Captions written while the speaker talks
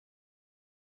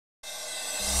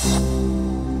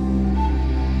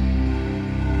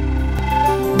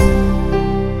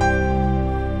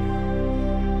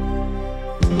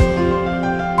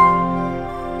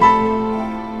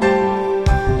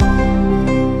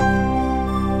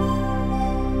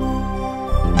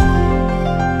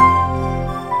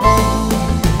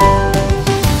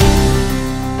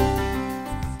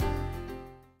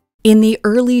In the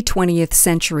early 20th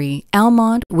century,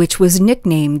 Almonte, which was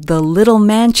nicknamed the Little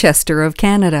Manchester of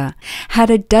Canada, had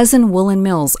a dozen woolen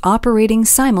mills operating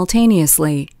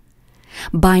simultaneously.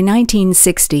 By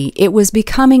 1960, it was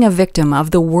becoming a victim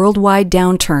of the worldwide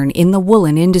downturn in the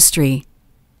woolen industry.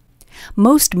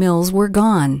 Most mills were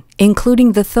gone,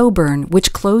 including the Thoburn,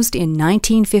 which closed in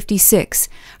 1956,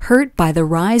 hurt by the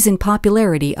rise in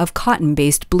popularity of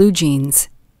cotton-based blue jeans.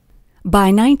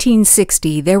 By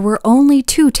 1960, there were only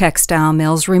 2 textile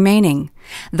mills remaining.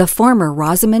 The former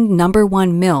Rosamond No.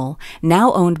 1 mill,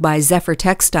 now owned by Zephyr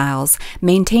Textiles,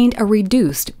 maintained a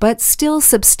reduced but still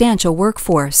substantial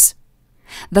workforce.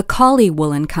 The Collie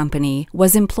Woolen Company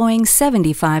was employing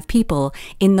 75 people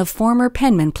in the former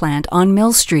Penman plant on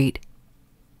Mill Street.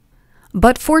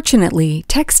 But fortunately,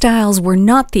 textiles were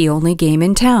not the only game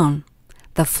in town.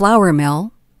 The flour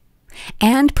mill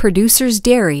and Producer's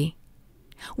Dairy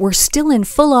were still in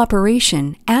full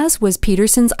operation, as was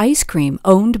Peterson's Ice Cream,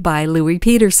 owned by Louis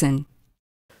Peterson.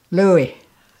 Louis.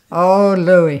 Oh,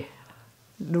 Louis.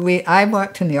 I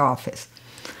worked in the office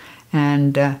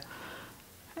and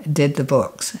did the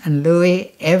books. And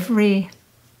Louis,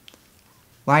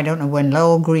 I don't know when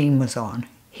Lowell Green was on,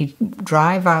 he'd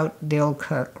drive out the Old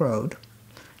Kirk Road,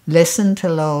 listen to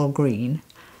Lowell Green,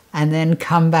 and then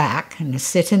come back and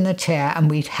sit in the chair and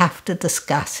we'd have to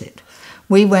discuss it.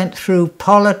 We went through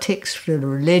politics to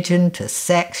religion to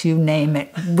sex, you name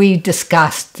it. We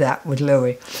discussed that with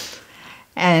Louis.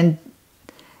 And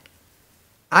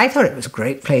I thought it was a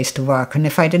great place to work. And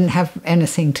if I didn't have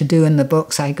anything to do in the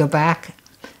books, I'd go back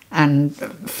and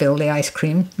fill the ice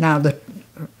cream. Now, the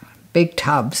big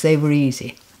tubs, they were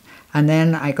easy. And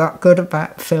then I got good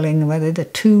about filling whether the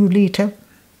 2-litre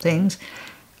things.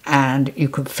 And you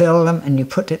could fill them and you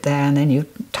put it there and then you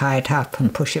tie it up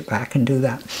and push it back and do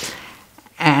that.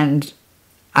 And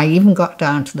I even got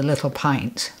down to the little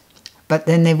pints, but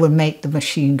then they would make the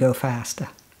machine go faster.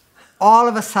 All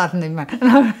of a sudden, they went,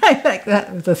 like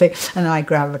that was the thing, and I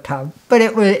grabbed a tub. But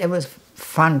it was a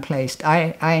fun place.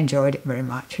 I enjoyed it very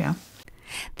much, yeah.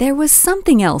 There was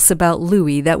something else about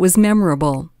Louis that was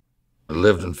memorable. I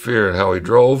lived in fear of how he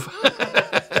drove.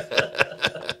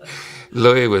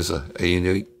 Louis was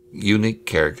a unique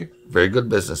character, very good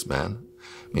businessman.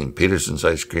 I mean, Peterson's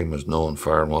Ice Cream was known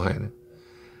far and wide.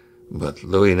 But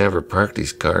Louis never parked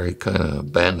his car, he kind of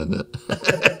abandoned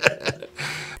it.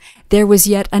 There was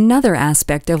yet another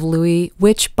aspect of Louis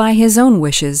which, by his own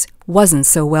wishes, wasn't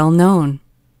so well known.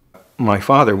 My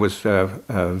father was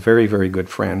very, very good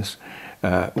friends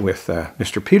with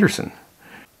Mr. Peterson.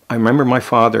 I remember my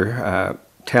father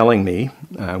telling me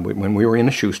when we were in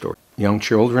a shoe store, young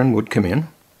children would come in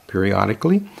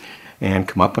periodically and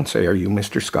come up and say, "Are you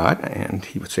Mr. Scott?" And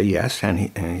he would say yes, and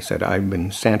he said, "I've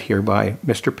been sent here by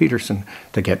Mr. Peterson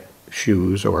to get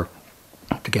shoes or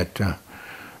to get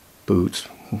boots,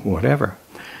 whatever."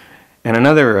 And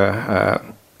another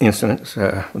incident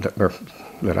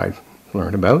that I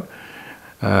learned about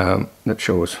that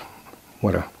shows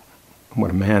what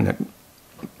a man that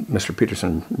Mr.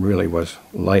 Peterson really was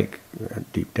like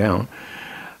deep down,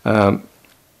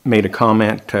 made a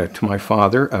comment to my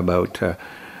father about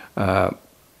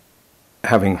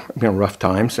having rough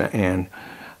times, and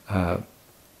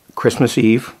Christmas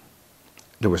Eve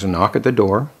there was a knock at the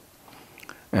door,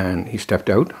 and he stepped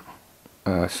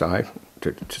outside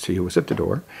to see who was at the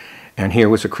door, and here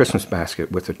was a Christmas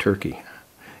basket with a turkey,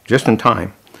 just in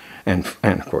time, and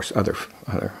of course other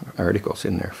articles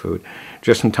in their food,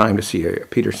 just in time to see a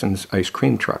Peterson's ice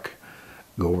cream truck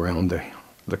go around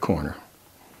the corner.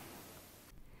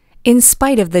 In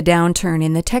spite of the downturn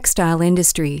in the textile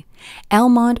industry,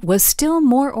 Almonte was still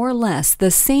more or less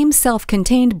the same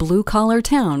self-contained blue-collar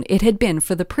town it had been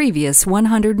for the previous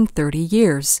 130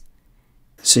 years.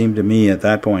 It seemed to me at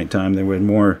that point in time there was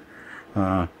more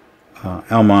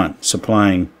Almonte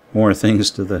supplying more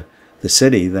things to the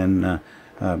city than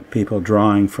people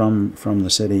drawing from the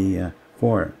city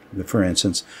for it. For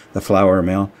instance, the flour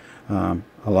mill, a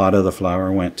lot of the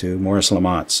flour went to Maurice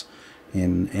Lamotte's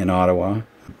in Ottawa.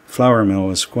 Flour mill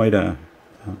was quite a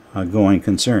going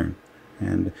concern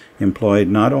and employed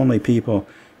not only people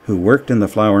who worked in the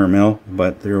flour mill,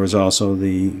 but there was also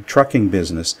the trucking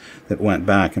business that went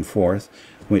back and forth,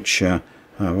 which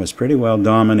was pretty well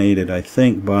dominated, I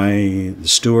think, by the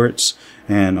Stewarts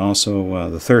and also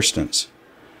the Thurstons.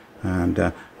 and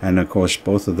of course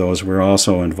both of those were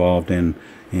also involved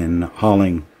in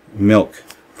hauling milk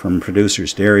from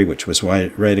Producers Dairy, which was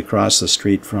right across the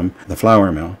street from the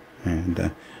flour mill.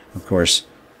 And of course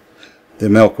the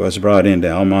milk was brought into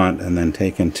Almonte and then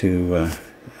taken to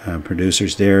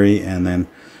Producers Dairy, and then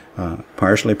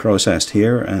partially processed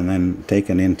here and then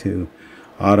taken into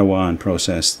Ottawa and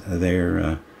processed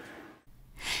there.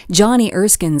 Johnny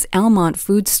Erskine's Almonte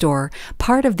Food Store,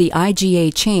 part of the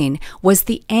IGA chain, was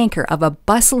the anchor of a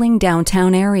bustling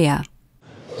downtown area.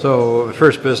 So the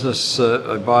first business,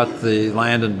 I bought the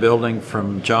land and building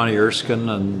from Johnny Erskine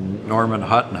and Norman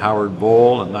Hutt and Howard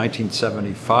Bowl in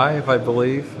 1975, I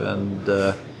believe, and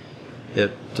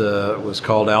it was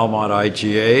called Almonte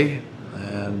IGA.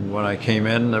 And when I came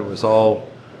in, it was all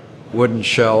wooden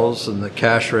shelves and the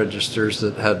cash registers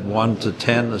that had 1 to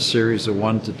 10, a series of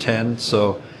 1 to 10.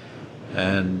 So,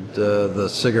 and the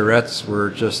cigarettes were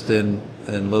just in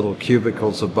little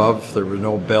cubicles above. There were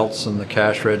no belts in the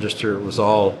cash register. It was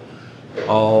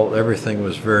everything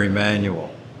was very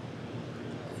manual.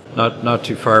 Not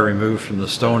too far removed from the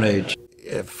Stone Age.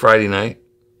 Friday night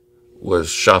was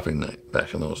shopping night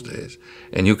back in those days,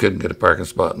 and you couldn't get a parking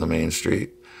spot in the main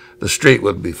street. The street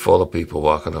would be full of people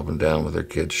walking up and down with their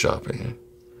kids shopping.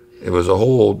 It was a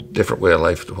whole different way of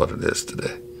life to what it is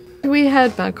today. We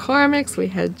had McCormick's, we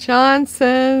had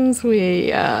Johnson's,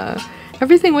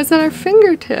 everything was at our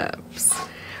fingertips.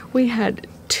 We had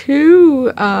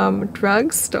 2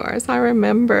 drugstores. I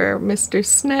remember Mr.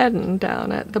 Snedden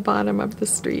down at the bottom of the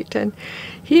street, and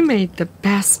he made the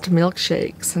best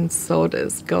milkshakes and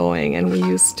sodas going, and we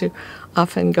used to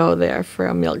often go there for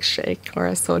a milkshake or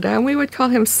a soda, and we would call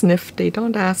him Snifty.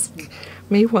 Don't ask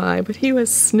me why, but he was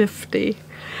Snifty.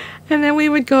 And then we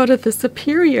would go to the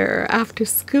Superior after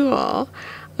school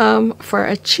for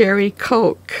a cherry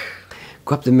Coke.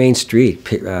 Go up the main street,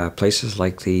 places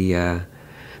like the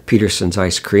Peterson's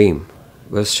Ice Cream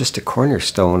was just a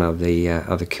cornerstone of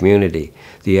the community.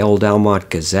 The old Almonte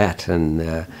Gazette,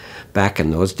 and back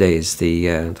in those days,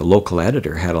 the local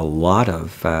editor had a lot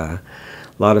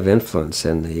of influence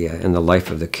in the life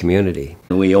of the community.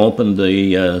 We opened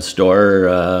the store,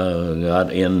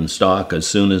 got in stock as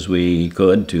soon as we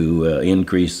could to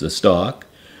increase the stock,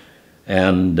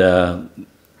 and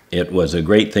it was a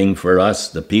great thing for us.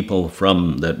 The people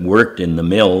that worked in the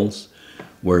mills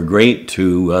were great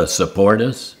to support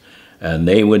us, and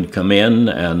they would come in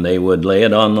and they would lay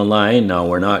it on the line. Now,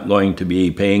 we're not going to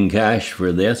be paying cash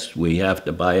for this. We have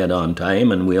to buy it on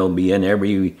time, and we'll be in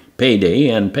every payday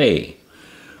and pay.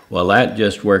 Well, that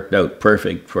just worked out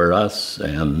perfect for us,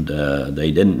 and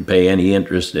they didn't pay any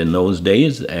interest in those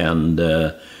days, and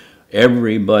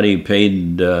everybody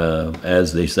paid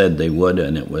as they said they would,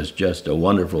 and it was just a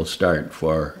wonderful start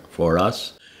for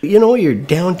us. You know, your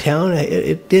downtown,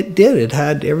 it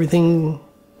had everything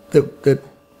that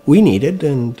we needed,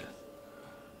 and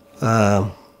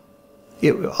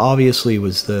it obviously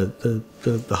was the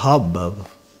hub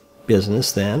of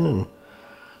business then,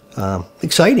 and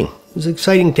exciting. It was an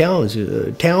exciting town. It was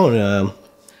a town.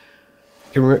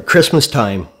 Christmas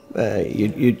time,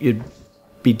 you'd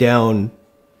be down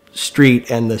street,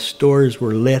 and the stores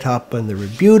were lit up, and they were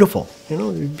beautiful. You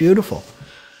know, they were beautiful.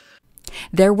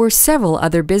 There were several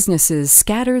other businesses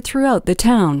scattered throughout the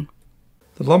town.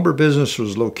 The lumber business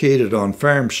was located on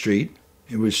Farm Street.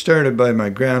 It was started by my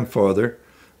grandfather,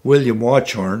 William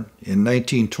Watchorn, in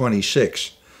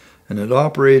 1926, and it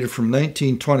operated from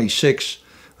 1926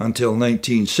 until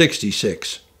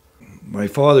 1966. My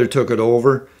father took it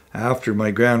over after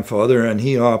my grandfather, and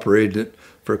he operated it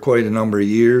for quite a number of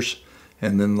years,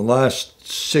 and then the last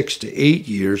 6 to 8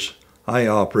 years I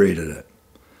operated it.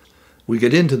 We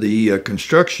got into the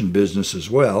construction business as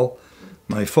well.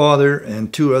 My father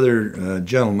and 2 other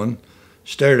gentlemen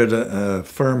started a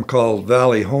firm called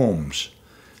Valley Homes,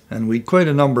 and we had quite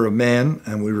a number of men,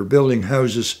 and we were building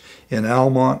houses in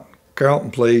Almonte,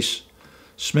 Carleton Place,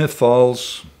 Smith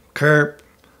Falls, Carp,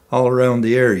 all around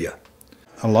the area.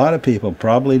 A lot of people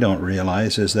probably don't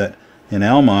realize is that in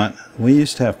Almonte we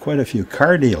used to have quite a few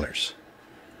car dealers.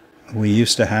 We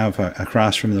used to have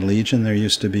across from the Legion, there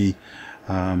used to be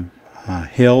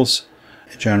Hills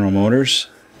General Motors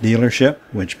dealership,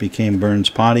 which became Burns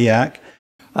Pontiac.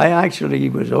 I actually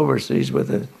was overseas with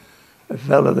a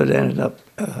fellow that ended up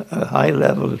a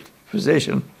high-level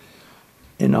position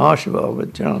in Oshawa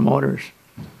with General Motors,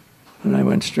 and I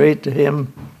went straight to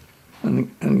him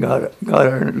and got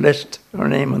our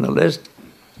name on the list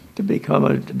to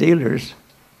become dealers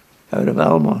out of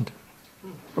Almonte.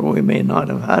 Or we may not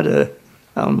have had a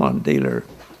Almonte dealer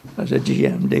as a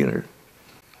GM dealer.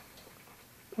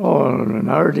 Oh, in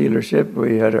our dealership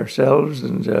we had ourselves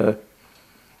and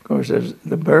Of course, there's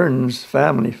the Burns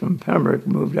family from Pembroke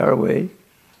moved our way,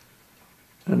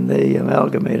 and they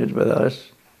amalgamated with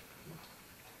us.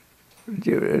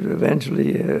 It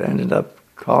eventually ended up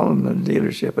calling the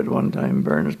dealership at one time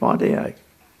Burns Pontiac.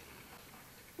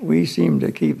 We seemed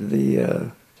to keep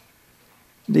the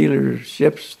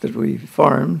dealerships that we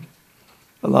farmed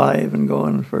alive and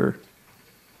going for,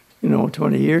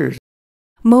 20 years.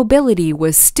 Mobility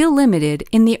was still limited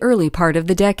in the early part of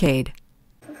the decade.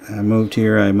 I moved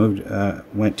here.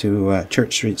 Went to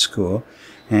Church Street School,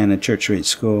 and at Church Street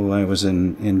School I was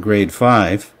in grade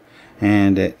 5,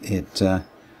 and it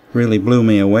really blew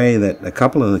me away that a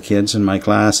couple of the kids in my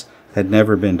class had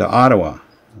never been to Ottawa.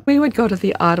 We would go to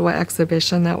the Ottawa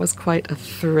exhibition. That was quite a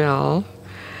thrill.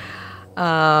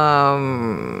 But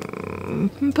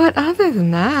other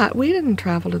than that, we didn't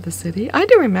travel to the city. I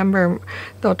do remember,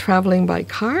 though, traveling by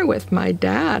car with my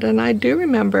dad, and I do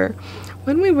remember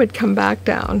when we would come back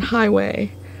down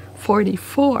Highway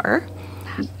 44,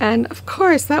 and of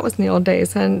course that was in the old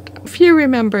days, and if you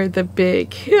remember the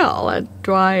big hill at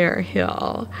Dwyer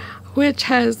Hill, which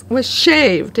was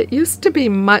shaved. It used to be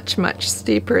much, much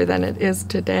steeper than it is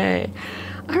today.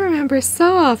 I remember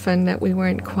so often that we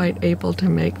weren't quite able to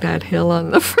make that hill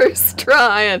on the first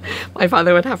try, and my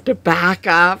father would have to back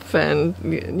up and,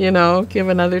 give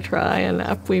another try, and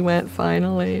up we went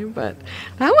finally. But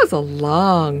that was a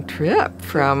long trip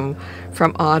from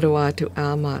Ottawa to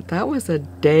Almonte. That was a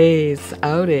day's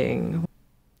outing.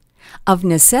 Of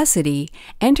necessity,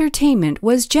 entertainment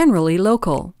was generally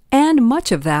local, and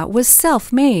much of that was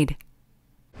self-made.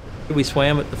 We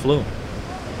swam at the flume.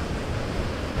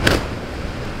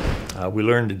 We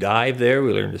learned to dive there,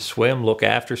 we learned to swim, look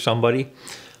after somebody,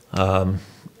 count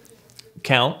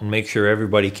and make sure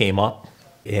everybody came up,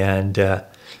 and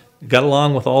got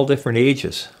along with all different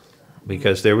ages,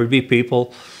 because there would be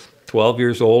people 12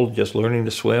 years old just learning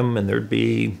to swim, and there'd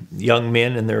be young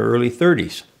men in their early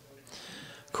 30s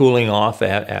cooling off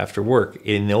after work.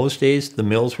 In those days, the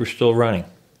mills were still running,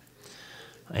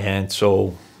 and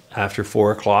so after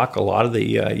 4 o'clock, a lot of the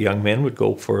young men would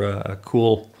go for a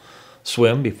cool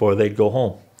swim before they'd go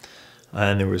home.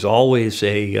 And there was always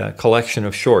a collection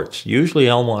of shorts, usually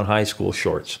Almonte High School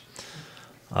shorts.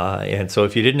 And so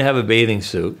if you didn't have a bathing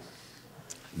suit,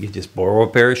 you just borrow a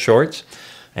pair of shorts,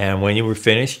 and when you were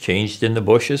finished, changed in the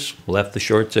bushes, left the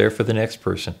shorts there for the next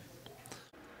person.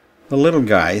 The little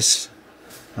guys,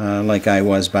 like I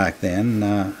was back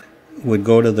then, would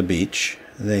go to the beach.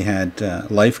 They had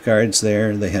lifeguards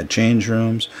there, they had change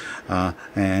rooms,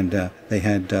 and they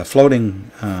had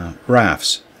floating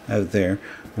rafts out there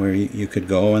where you could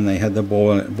go, and they had the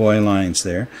buoy lines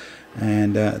there.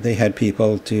 And they had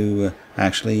people to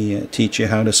actually teach you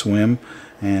how to swim,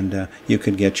 and you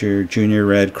could get your Junior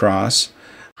Red Cross.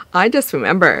 I just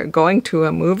remember going to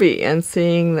a movie and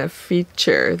seeing the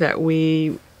feature that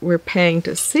we were paying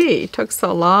to see. It took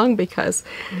so long because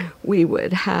we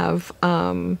would have...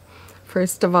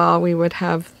 First of all, we would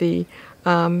have the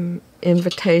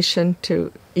invitation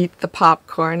to eat the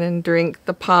popcorn and drink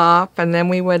the pop, and then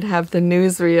we would have the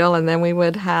newsreel, and then we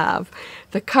would have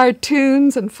the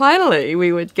cartoons, and finally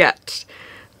we would get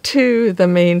to the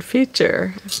main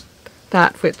feature,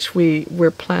 that which we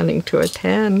were planning to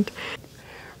attend.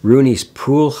 Rooney's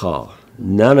Pool Hall.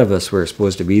 None of us were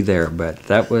supposed to be there, but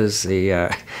that was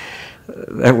the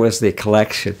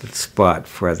collection spot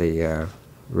for the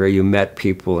where you met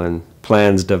people and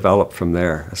plans developed from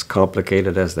there, as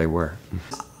complicated as they were.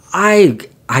 I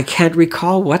can't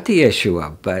recall what the issue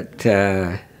of, but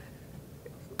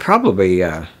probably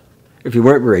if you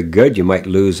weren't very good, you might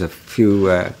lose a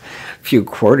few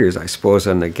quarters, I suppose,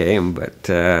 in the game, but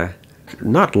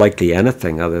not likely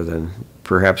anything other than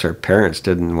perhaps our parents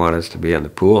didn't want us to be in the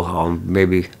pool hall, and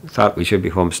maybe thought we should be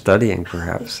home studying,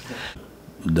 perhaps.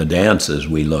 The dances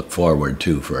we look forward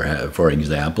to, for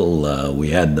example,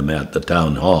 we had them at the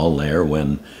town hall there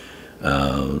when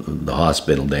the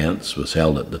hospital dance was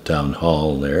held at the town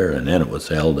hall there, and then it was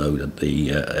held out at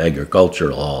the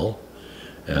agricultural hall,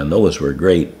 and those were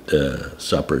great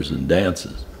suppers and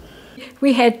dances.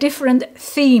 We had different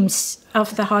themes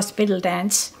of the hospital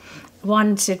dance.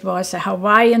 Once it was a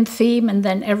Hawaiian theme, and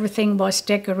then everything was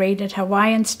decorated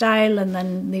Hawaiian style, and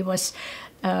then there was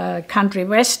country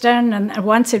western, and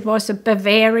once it was a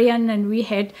Bavarian, and we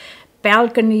had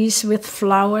balconies with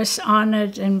flowers on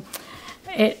it, and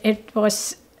it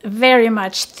was very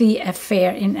much the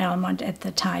affair in Almonte at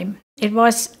the time. It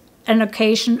was an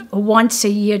occasion once a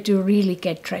year to really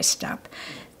get dressed up.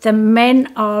 The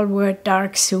men all wore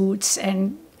dark suits,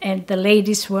 and the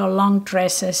ladies wore long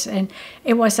dresses, and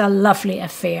it was a lovely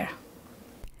affair.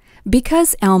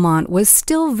 Because Almonte was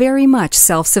still very much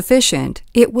self-sufficient,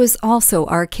 it was also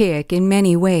archaic in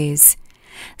many ways.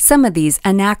 Some of these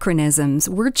anachronisms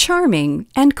were charming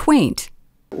and quaint.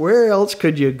 Where else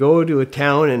could you go to a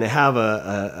town and have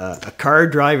a car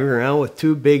driving around with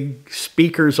two big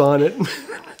speakers on it,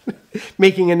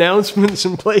 making announcements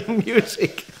and playing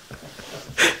music?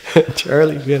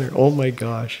 Charlie Vinner, oh my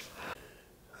gosh.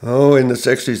 Oh, in the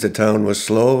 60s, the town was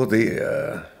slow. We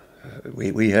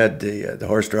had the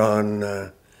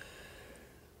horse-drawn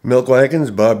milk wagons,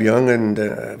 Bob Young and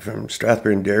from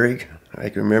Strathburn Dairy. I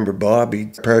can remember Bob,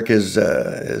 he'd park his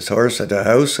horse at the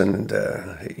house and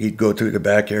he'd go through the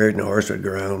backyard and the horse would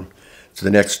go around to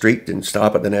the next street and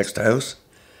stop at the next house.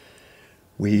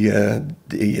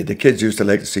 The kids used to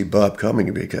like to see Bob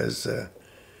coming because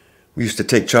we used to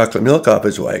take chocolate milk off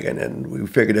his wagon, and we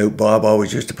figured out Bob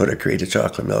always used to put a crate of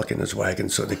chocolate milk in his wagon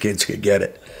so the kids could get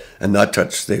it and not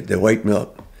touch the white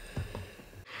milk.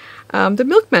 The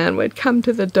milkman would come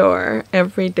to the door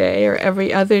every day or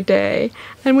every other day,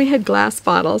 and we had glass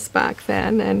bottles back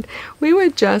then, and we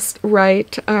would just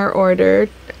write our order,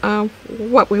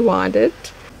 what we wanted,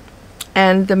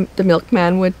 and the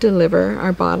milkman would deliver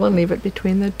our bottle and leave it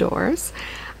between the doors.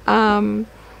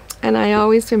 And I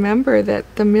always remember that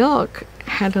the milk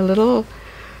had a little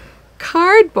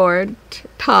cardboard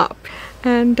top,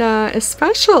 and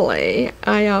especially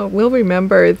I will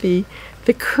remember the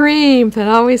cream that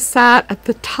always sat at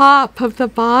the top of the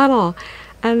bottle,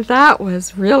 and that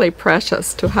was really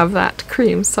precious to have that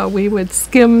cream. So we would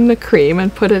skim the cream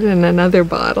and put it in another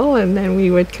bottle, and then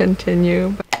we would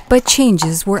continue. But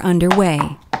changes were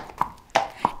underway.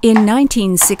 In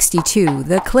 1962,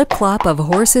 the clip-clop of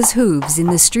horses' hooves in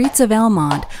the streets of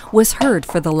Almonte was heard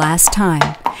for the last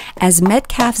time, as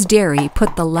Metcalfe's Dairy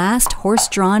put the last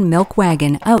horse-drawn milk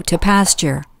wagon out to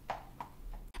pasture.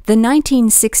 The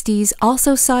 1960s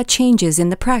also saw changes in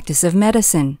the practice of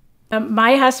medicine.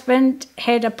 My husband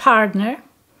had a partner,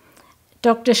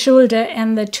 Dr. Schulte,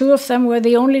 and the two of them were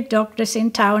the only doctors in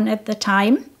town at the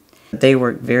time. They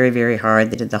worked very, very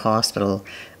hard. They did the hospital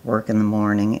work in the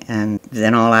morning, and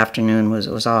then all afternoon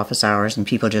was office hours, and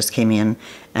people just came in,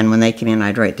 and when they came in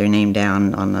I'd write their name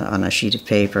down on a sheet of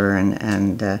paper,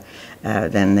 and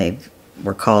then they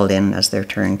were called in as their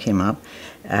turn came up.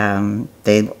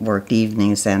 They worked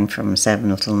evenings then from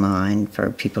 7 till 9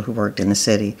 for people who worked in the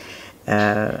city,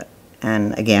 and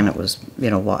again it was,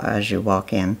 you know, as you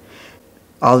walk in.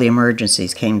 All the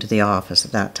emergencies came to the office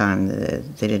at that time.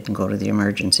 They didn't go to the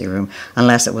emergency room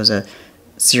unless it was a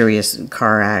serious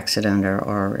car accident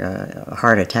or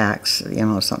heart attacks, you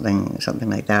know, something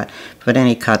like that. But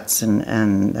any cuts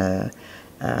and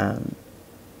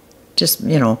just,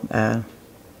 you know, I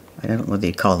don't know whether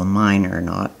you'd call them minor or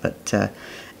not, but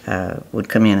would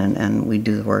come in and we'd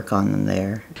do the work on them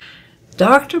there.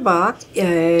 Dr. Bach,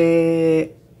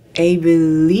 I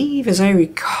believe, as I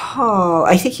recall,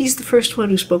 I think he's the first one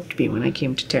who spoke to me when I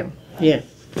came to town. Yeah.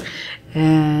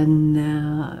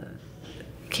 And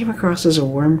came across as a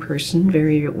warm person,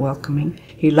 very welcoming.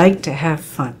 He liked to have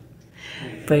fun,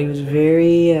 but he was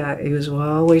he was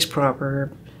always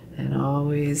proper and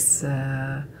always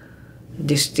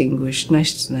distinguished,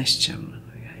 nice gentleman.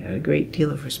 I had a great deal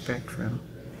of respect for him.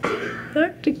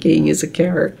 Dr. King is a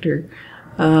character.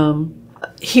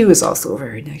 He was also a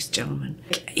very nice gentleman.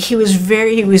 He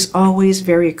was always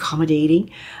very accommodating,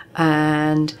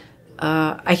 and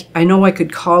I know I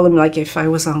could call him, like if I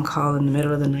was on call in the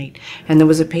middle of the night and there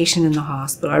was a patient in the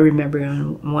hospital. I remember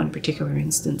on one particular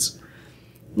instance,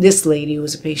 this lady who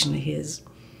was a patient of his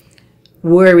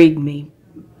worried me,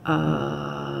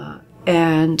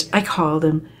 and I called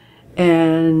him,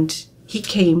 and he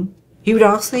came. He would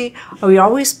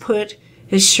always put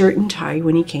his shirt and tie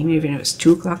when he came, even if it was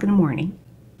 2 o'clock in the morning.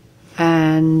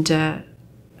 And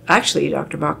actually,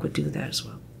 Dr. Bach would do that as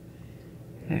well.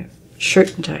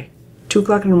 Shirt and tie. 2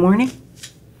 o'clock in the morning,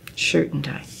 shirt and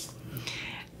tie.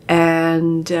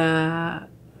 And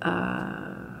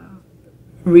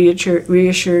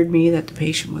reassured me that the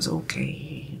patient was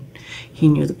okay. He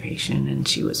knew the patient, and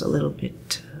she was a little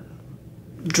bit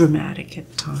dramatic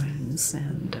at times.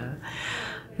 And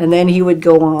then he would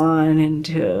go on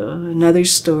into another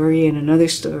story and another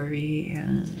story.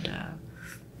 And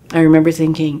I remember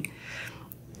thinking,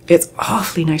 it's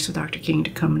awfully nice of Dr. King to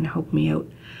come and help me out.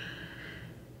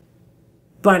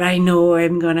 But I know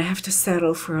I'm going to have to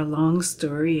settle for a long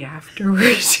story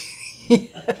afterwards.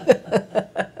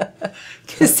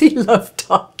 Because he loved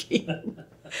talking.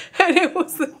 And it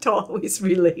wasn't always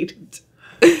related.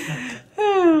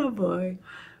 Oh, boy.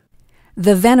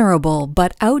 The venerable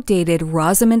but outdated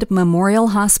Rosamond Memorial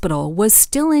Hospital was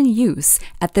still in use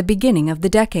at the beginning of the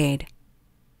decade.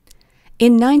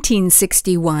 In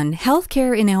 1961,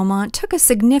 healthcare in Almonte took a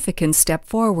significant step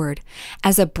forward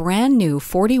as a brand new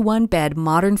 41-bed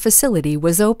modern facility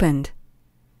was opened.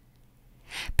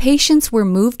 Patients were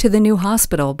moved to the new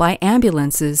hospital by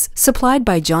ambulances supplied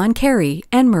by John Carey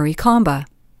and Murray Comba.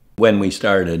 When we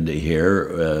started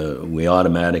here, we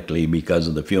automatically, because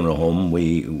of the funeral home,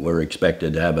 we were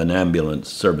expected to have an ambulance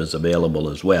service available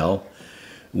as well,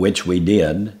 which we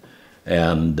did.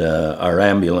 And our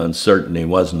ambulance certainly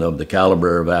wasn't of the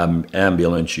caliber of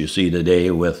ambulance you see today,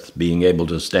 with being able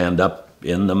to stand up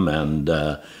in them and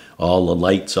all the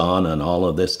lights on and all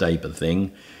of this type of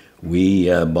thing. We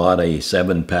bought a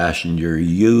 7-passenger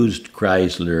used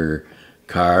Chrysler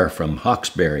car from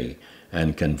Hawkesbury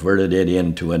and converted it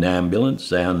into an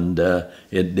ambulance, and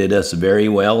it did us very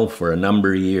well for a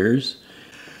number of years.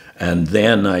 And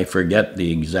then I forget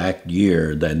the exact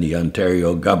year that the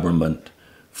Ontario government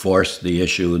forced the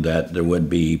issue that there would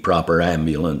be proper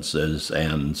ambulances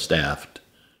and staffed.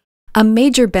 A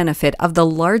major benefit of the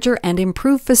larger and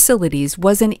improved facilities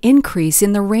was an increase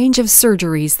in the range of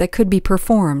surgeries that could be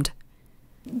performed.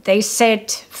 They said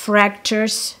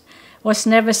fractures was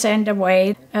never sent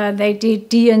away. They did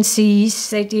DNCs,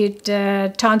 they did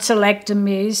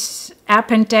tonsillectomies,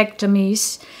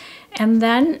 appendectomies, and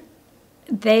then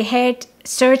they had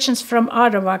surgeons from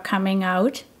Ottawa coming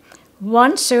out.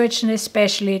 One surgeon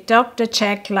especially, Dr.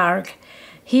 Jack Clark,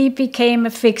 he became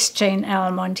a fixture in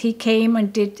Almonte. He came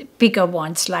and did bigger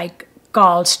ones like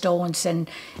gallstones and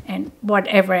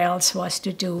whatever else was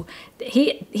to do.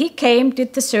 He came,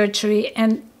 did the surgery,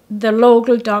 and the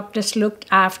local doctors looked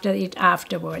after it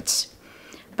afterwards.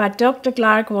 But Dr.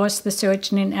 Clark was the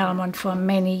surgeon in Almonte for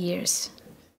many years.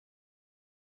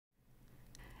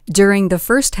 During the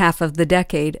first half of the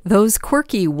decade, those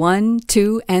quirky 1,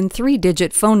 2, and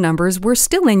 3-digit phone numbers were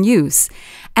still in use,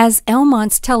 as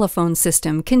Almonte's telephone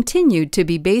system continued to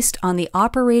be based on the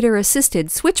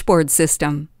operator-assisted switchboard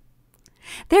system.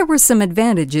 There were some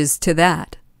advantages to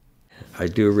that. I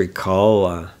do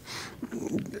recall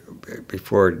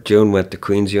before June went to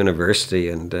Queen's University,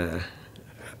 and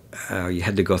you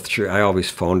had to go through, I always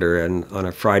phoned her on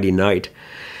a Friday night.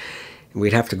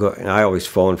 We'd have to go, and I always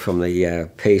phoned from the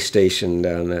pay station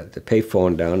down at the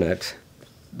payphone down at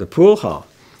the pool hall.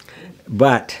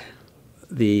 But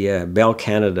the Bell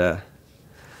Canada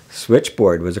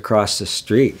switchboard was across the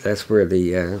street. That's where and they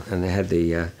had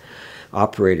the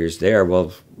operators there.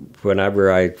 Well,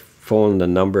 whenever I phoned the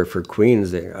number for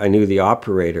Queens, I knew the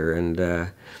operator,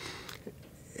 and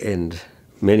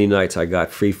many nights I got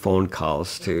free phone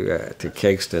calls to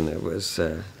Kingston. It was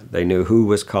they knew who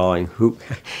was calling, who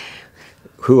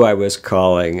I was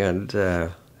calling, and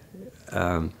that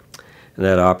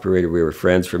operator, we were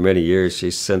friends for many years.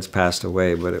 She's since passed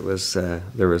away, but it was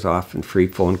there was often free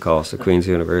phone calls to Queen's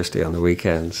University on the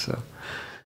weekends. So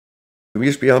we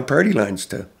used to be on party lines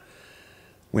too.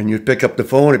 When you'd pick up the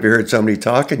phone, if you heard somebody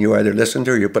talking, you either listened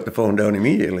to or you put the phone down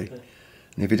immediately.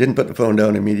 And if you didn't put the phone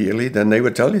down immediately, then they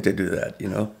would tell you to do that, you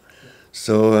know.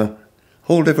 So,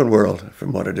 whole different world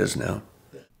from what it is now.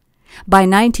 By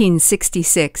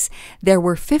 1966, there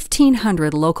were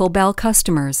 1,500 local Bell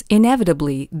customers.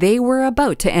 Inevitably, they were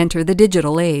about to enter the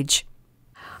digital age.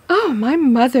 Oh, my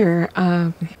mother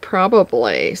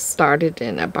probably started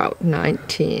in about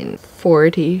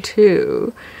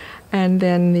 1942. And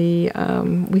then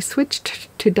we switched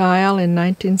to dial in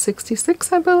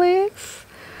 1966, I believe.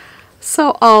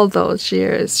 So all those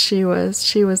years she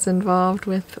was involved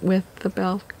with the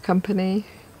Bell Company.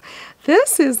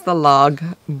 This is the log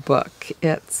book.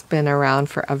 It's been around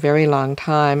for a very long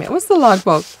time. It was the log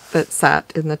book that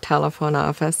sat in the telephone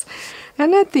office.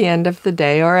 And at the end of the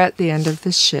day or at the end of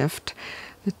the shift,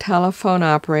 the telephone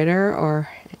operator or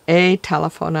a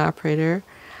telephone operator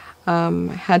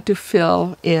had to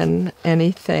fill in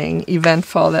anything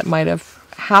eventful that might have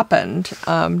happened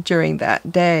during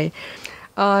that day.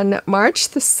 On March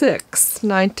the 6th,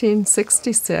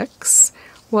 1966,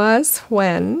 was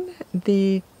when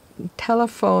the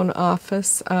telephone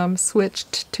office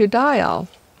switched to dial.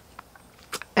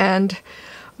 And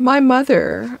my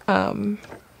mother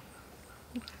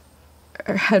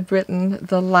had written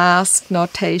the last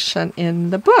notation in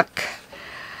the book.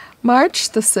 March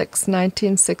the 6th,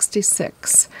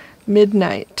 1966,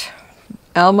 midnight,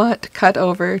 Almonte cut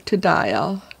over to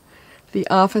dial. The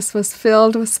office was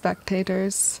filled with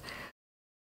spectators.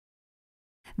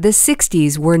 The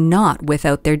 60s were not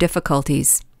without their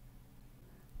difficulties.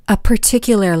 A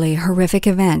particularly horrific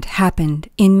event happened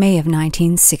in May of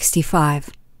 1965.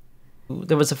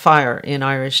 There was a fire in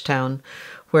Irish Town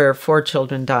where 4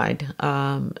 children died,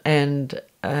 and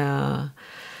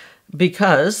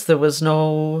because there was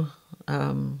no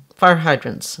fire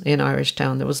hydrants in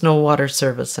Irishtown. There was no water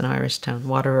service in Irishtown,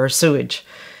 water or sewage.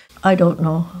 I don't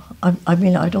know. I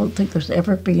mean, I don't think there's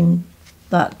ever been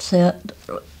that said.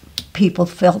 People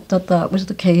felt that that was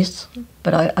the case,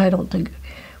 but I don't think.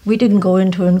 We didn't go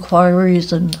into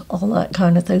inquiries and all that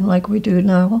kind of thing like we do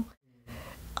now.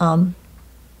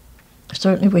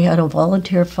 Certainly we had a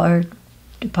volunteer fire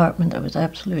department that was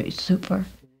absolutely super.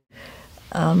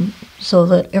 So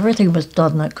that everything was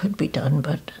done that could be done,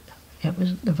 but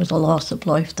there was a loss of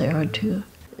life there too.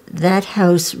 That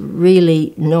house,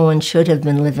 really, no one should have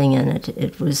been living in it.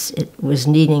 It was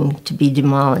needing to be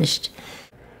demolished.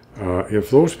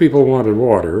 If those people wanted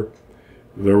water,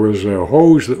 there was a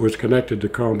hose that was connected to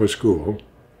Comba School,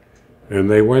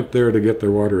 and they went there to get their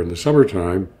water in the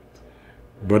summertime,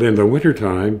 but in the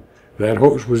wintertime, that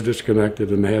hose was disconnected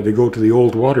and they had to go to the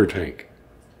old water tank,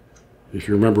 if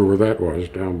you remember where that was,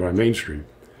 down by Main Street.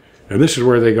 And this is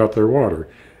where they got their water.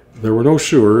 There were no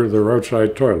sewer, there were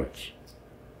outside toilets.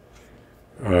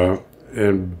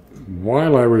 And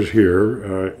while I was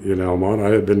here in Almonte, I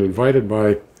had been invited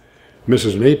by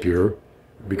Mrs. Napier,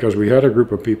 because we had a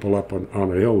group of people up on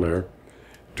a hill there,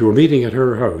 to a meeting at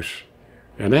her house.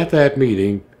 And at that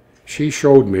meeting, she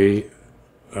showed me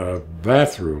a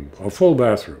bathroom, a full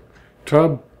bathroom,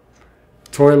 tub,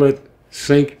 toilet,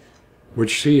 sink,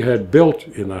 which she had built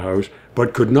in the house,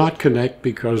 but could not connect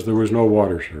because there was no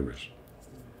water service.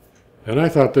 And I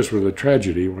thought this was a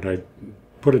tragedy when I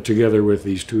put it together with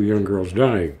these two young girls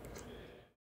dying.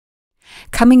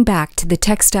 Coming back to the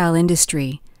textile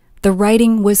industry, the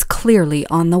writing was clearly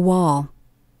on the wall.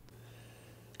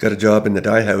 Got a job in the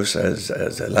dye house as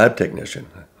a lab technician.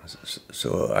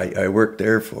 So I worked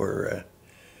there for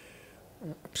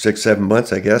 6-7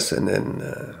 months, I guess, and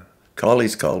then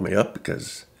colleagues called me up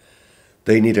because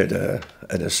they needed an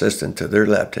assistant to their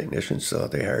lab technician, so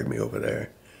they hired me over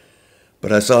there.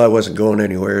 But I saw I wasn't going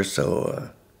anywhere, so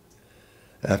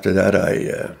after that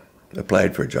I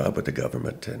applied for a job with the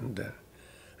government, and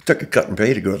I took a cut in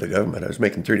pay to go to the government. I was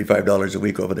making $35 a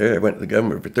week over there. I went to the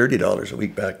government for $30 a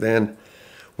week back then,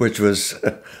 which was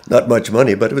not much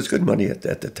money, but it was good money at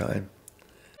the time.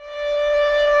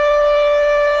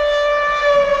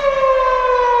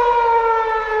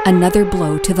 Another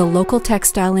blow to the local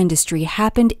textile industry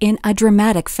happened in a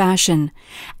dramatic fashion,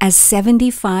 as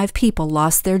 75 people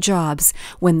lost their jobs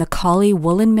when the Colley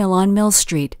Woolen Mill on Mill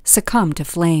Street succumbed to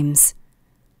flames.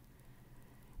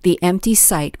 The empty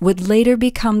site would later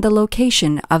become the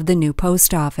location of the new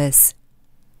post office.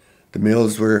 The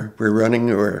mills were running,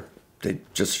 or they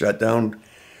just shut down.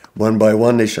 One by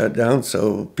one they shut down,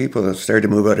 so people started to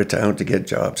move out of town to get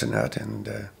jobs and that,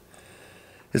 and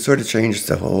it sort of changed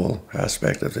the whole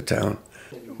aspect of the town.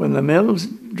 When the mills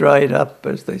dried up,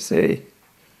 as they say,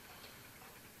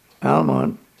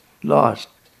 Almonte lost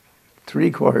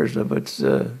 3/4 of its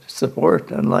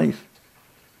support and life,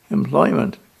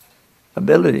 employment,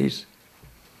 abilities.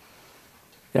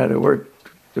 You had to work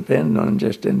depend on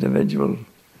just individual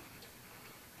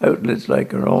outlets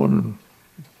like our own,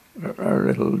 our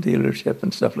little dealership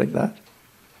and stuff like that,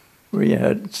 where you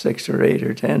had 6 or 8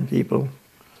 or 10 people,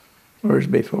 whereas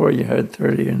before you had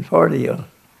 30 and 40 on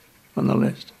the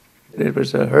list. It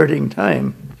was a hurting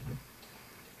time.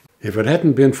 If it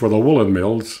hadn't been for the woolen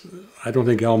mills, I don't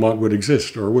think Almonte would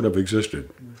exist or would have existed.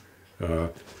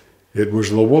 It was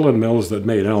the woolen mills that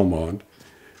made Almonte,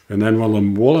 and then when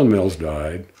the woolen mills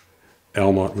died,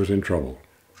 Almonte was in trouble.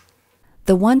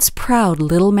 The once proud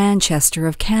Little Manchester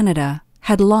of Canada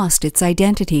had lost its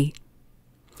identity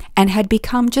and had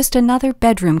become just another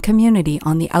bedroom community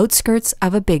on the outskirts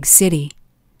of a big city.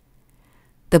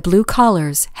 The blue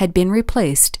collars had been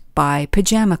replaced by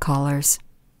pajama collars.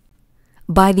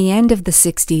 By the end of the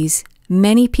 60s,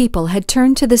 many people had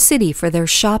turned to the city for their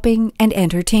shopping and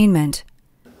entertainment.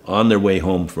 On their way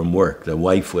home from work, the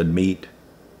wife would meet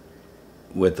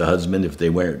with the husband. If they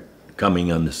weren't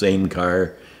coming on the same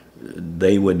car,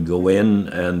 they would go in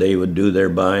and they would do their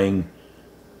buying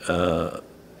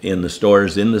in the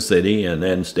stores in the city and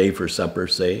then stay for supper,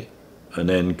 say, and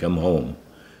then come home.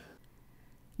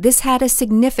 This had a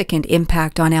significant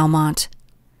impact on Almonte.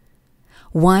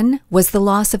 One was the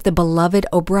loss of the beloved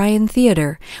O'Brien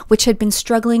Theatre, which had been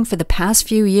struggling for the past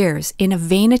few years in a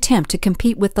vain attempt to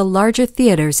compete with the larger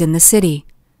theatres in the city.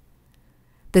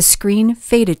 The screen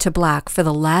faded to black for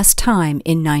the last time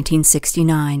in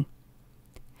 1969.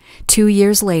 2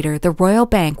 years later, the Royal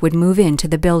Bank would move into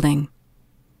the building.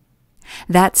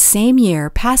 That same year,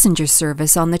 passenger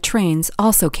service on the trains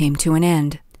also came to an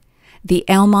end. The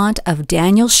Almonte of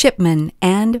Daniel Shipman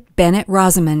and Bennett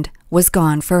Rosamond was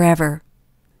gone forever.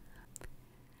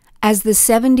 As the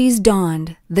 70s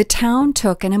dawned, the town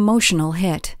took an emotional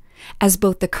hit, as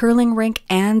both the curling rink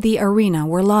and the arena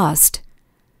were lost.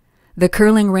 The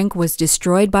curling rink was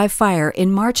destroyed by fire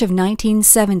in March of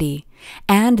 1970,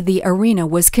 and the arena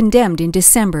was condemned in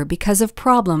December because of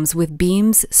problems with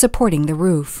beams supporting the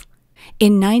roof.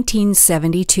 In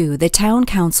 1972, the town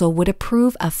council would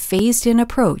approve a phased-in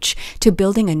approach to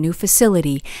building a new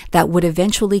facility that would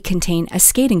eventually contain a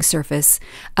skating surface,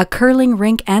 a curling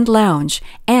rink and lounge,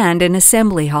 and an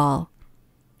assembly hall.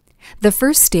 The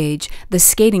first stage, the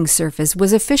skating surface,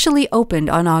 was officially opened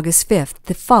on August 5th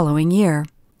the following year.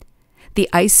 The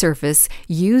ice surface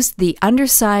used the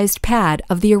undersized pad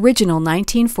of the original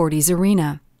 1940s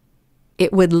arena.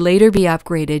 It would later be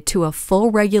upgraded to a full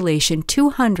regulation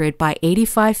 200 by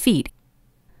 85 feet.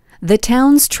 The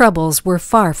town's troubles were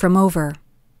far from over.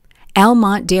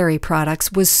 Almonte Dairy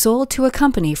Products was sold to a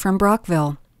company from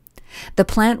Brockville. The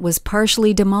plant was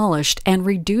partially demolished and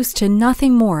reduced to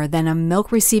nothing more than a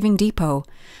milk-receiving depot,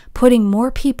 putting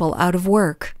more people out of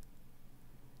work.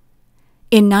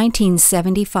 In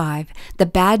 1975, the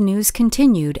bad news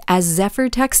continued as Zephyr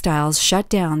Textiles shut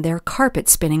down their carpet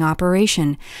spinning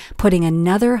operation, putting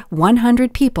another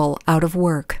 100 people out of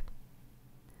work.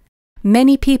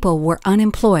 Many people were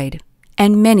unemployed,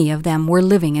 and many of them were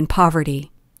living in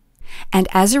poverty. And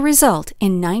as a result,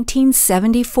 in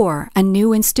 1974, a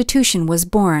new institution was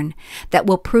born that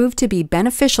will prove to be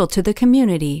beneficial to the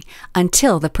community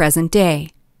until the present day.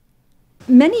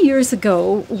 Many years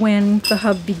ago, when the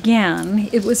hub began,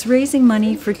 it was raising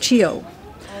money for CHIO.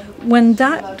 When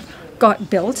that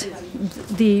got built,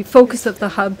 the focus of the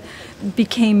hub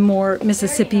became more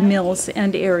Mississippi Mills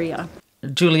and area.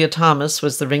 Julia Thomas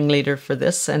was the ringleader for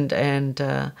this, and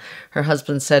her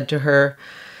husband said to her,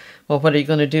 well, what are you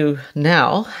going to do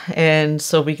now? And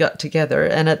so we got together.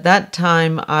 And at that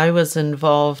time, I was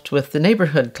involved with the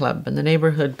Neighborhood Club. And the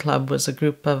Neighborhood Club was a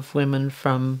group of women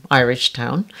from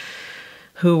Irishtown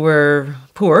who were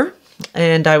poor.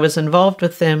 And I was involved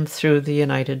with them through the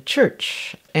United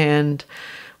Church. And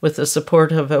with the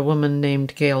support of a woman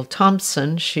named Gail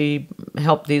Thompson, she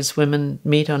helped these women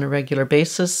meet on a regular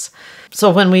basis.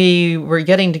 So when we were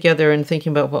getting together and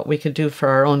thinking about what we could do for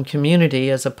our own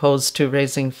community as opposed to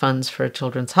raising funds for a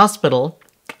children's hospital,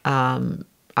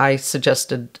 I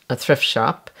suggested a thrift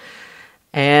shop,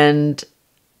 and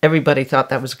everybody thought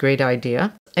that was a great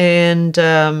idea. And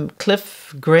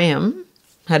Cliff Graham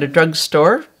had a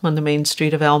drugstore on the main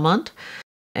street of Almonte,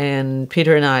 and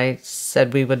Peter and I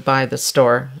said we would buy the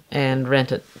store and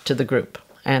rent it to the group,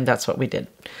 and that's what we did.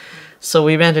 So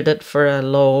we rented it for a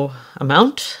low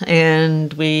amount,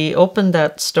 and we opened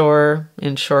that store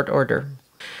in short order.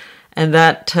 And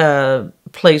that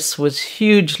place was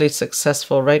hugely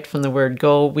successful right from the word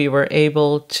go. We were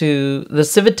able to, the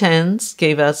Civitans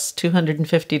gave us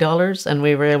 $250, and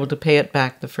we were able to pay it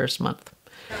back the first month.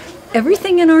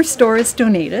 Everything in our store is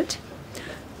donated,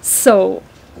 so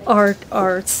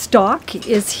our stock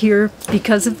is here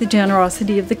because of the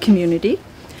generosity of the community.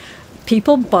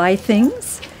 People buy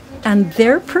things, and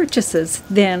their purchases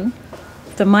then,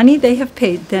 the money they have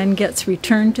paid then gets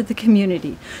returned to the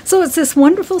community. So it's this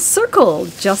wonderful circle,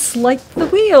 just like the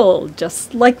wheel,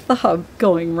 just like the hub,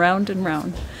 going round and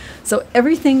round. So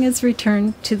everything is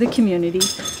returned to the community.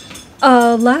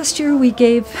 Last year we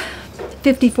gave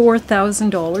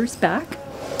 $54,000 back.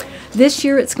 This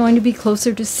year it's going to be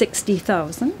closer to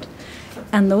 $60,000,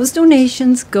 and those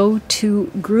donations go to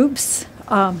groups,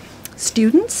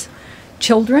 students,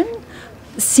 children,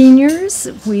 seniors.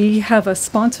 We have a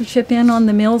sponsorship in on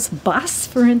the Mills bus,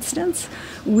 for instance.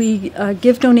 We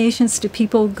give donations to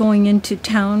people going into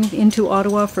town, into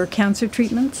Ottawa for cancer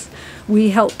treatments. We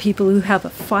help people who have a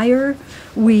fire.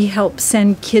 We help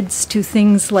send kids to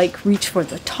things like Reach for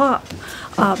the Top.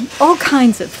 All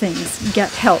kinds of things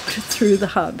get helped through the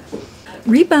hub.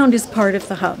 Rebound is part of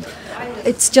the hub.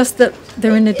 It's just that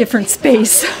they're in a different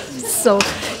space. So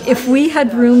if we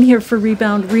had room here for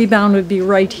Rebound, Rebound would be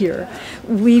right here.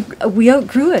 We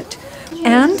outgrew it.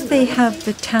 And they have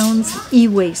the town's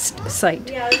e-waste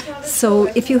site. So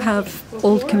if you have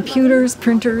old computers,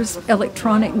 printers,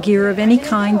 electronic gear of any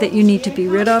kind that you need to be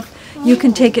rid of, you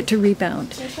can take it to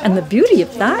Rebound. And the beauty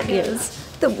of that is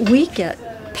that we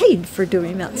get paid for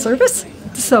doing that service.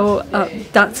 So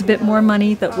that's a bit more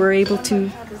money that we're able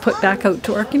to put back out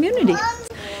to our community.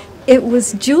 It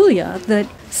was Julia that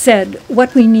said,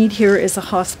 what we need here is a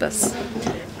hospice.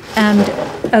 And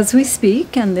as we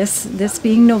speak, and this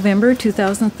being November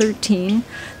 2013,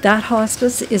 that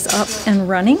hospice is up and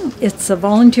running. It's a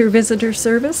volunteer visitor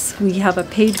service. We have a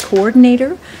paid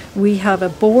coordinator. We have a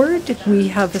board. We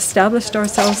have established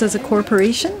ourselves as a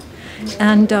corporation.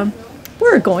 And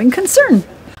we're a going concern.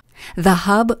 The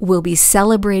hub will be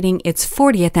celebrating its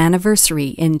 40th anniversary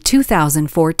in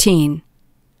 2014.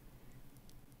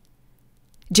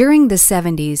 During the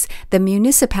 70s, the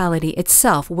municipality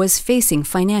itself was facing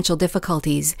financial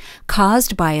difficulties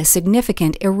caused by a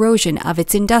significant erosion of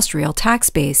its industrial tax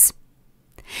base.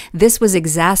 This was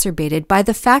exacerbated by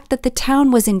the fact that the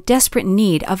town was in desperate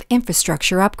need of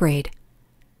infrastructure upgrade.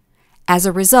 As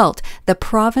a result, the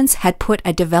province had put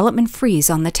a development freeze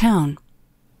on the town.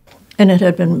 And it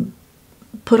had been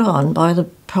put on by the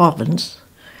province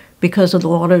because of the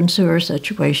water and sewer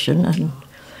situation, and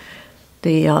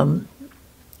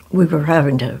we were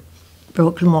having to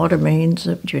broken water mains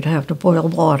that you'd have to boil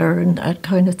water and that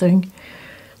kind of thing.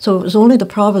 So it was only the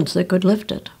province that could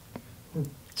lift it.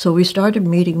 So we started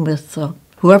meeting with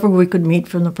whoever we could meet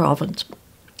from the province,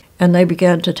 and they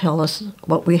began to tell us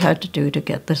what we had to do to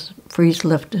get this freeze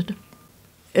lifted.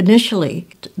 Initially,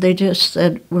 they just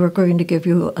said, we're going to give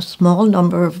you a small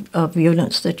number of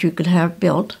units that you could have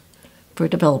built for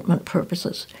development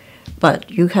purposes, but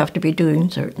you have to be doing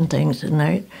certain things.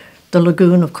 And the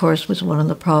lagoon, of course, was one of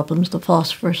the problems, the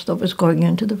phosphorus that was going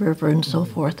into the river and so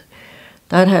forth.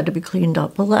 That had to be cleaned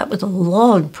up. Well, that was a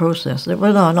long process. It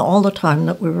went on all the time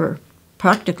that we were,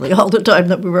 practically all the time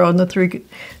that we were on the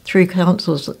three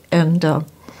councils. And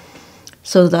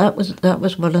so that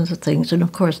was one of the things. And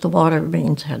of course, the water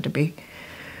mains had to be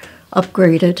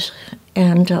upgraded.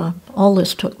 And all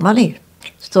this took money,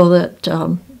 so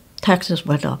that taxes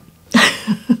went up.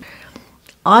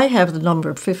 I have the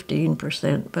number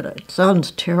 15%, but it sounds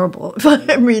terrible.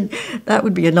 I mean, that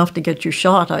would be enough to get you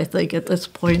shot, I think, at this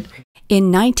point.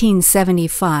 In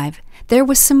 1975, there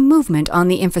was some movement on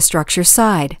the infrastructure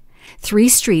side. 3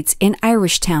 streets in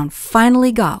Irishtown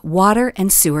finally got water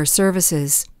and sewer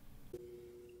services.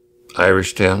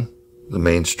 Irishtown, the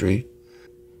main street,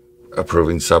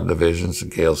 approving subdivisions. The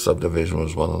Gale subdivision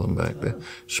was one of them back then.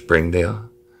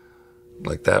 Springdale.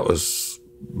 Like, that was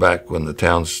back when the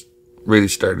towns really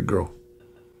started to grow.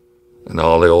 And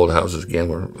all the old houses, again,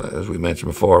 were, as we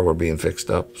mentioned before, were being fixed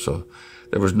up. So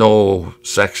there was no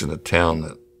section of town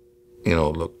that,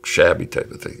 looked shabby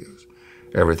type of thing.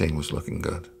 Everything was looking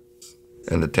good.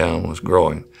 And the town was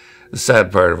growing. The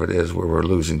sad part of it is we were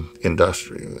losing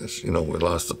industry. We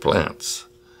lost the plants.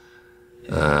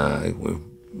 We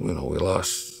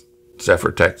lost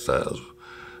Zephyr Textiles.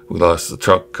 We lost the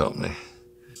truck company.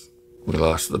 We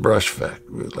lost the brush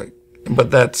factory.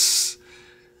 But that's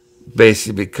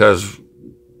basically because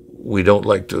we don't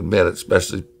like to admit it,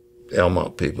 especially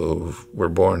Almonte people who were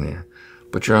born here.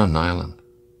 But you're on an island.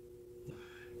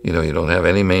 You don't have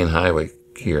any main highway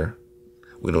here.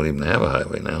 We don't even have a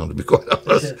highway now, to be quite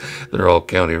honest. They're all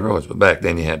county roads. But back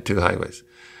then you had 2 highways.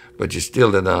 But you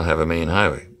still did not have a main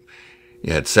highway.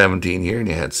 You had 17 here and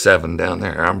you had 7 down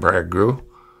there. Empire grew,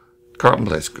 Carlton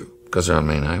Place grew, because they're on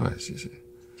main highways, you see.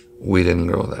 We didn't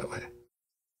grow that way.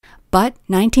 But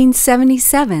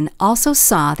 1977 also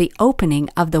saw the opening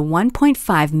of the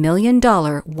 $1.5 million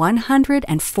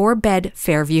 104-bed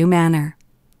Fairview Manor.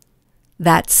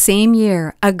 That same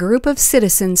year, a group of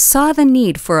citizens saw the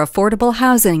need for affordable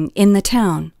housing in the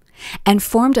town and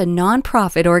formed a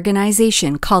non-profit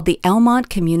organization called the Almonte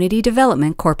Community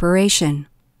Development Corporation.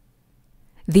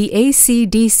 The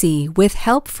ACDC, with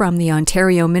help from the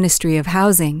Ontario Ministry of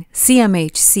Housing,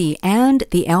 CMHC, and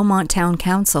the Almonte Town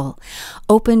Council,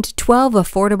 opened 12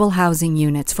 affordable housing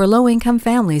units for low-income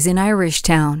families in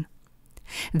Irishtown.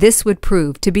 This would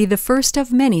prove to be the first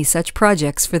of many such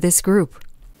projects for this group.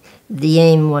 The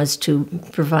aim was to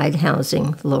provide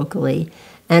housing locally,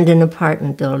 and an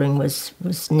apartment building was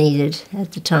needed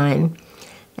at the time.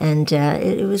 And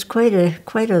it was quite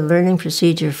a learning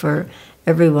procedure for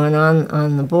everyone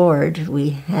on the board.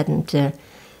 We hadn't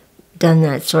done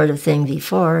that sort of thing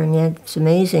before, and yet it's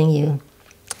amazing. You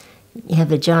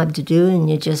have a job to do, and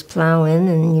you just plow in,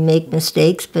 and you make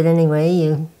mistakes, but anyway,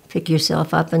 you pick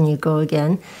yourself up and you go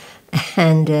again.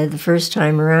 And the first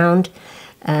time around,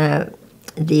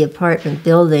 the apartment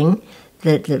building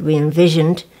that we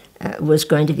envisioned was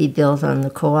going to be built on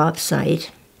the co-op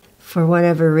site. For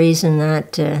whatever reason,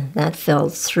 that fell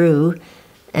through.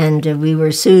 And we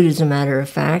were sued, as a matter of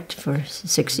fact, for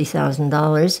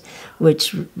 $60,000,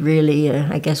 which really,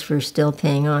 I guess we're still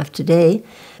paying off today.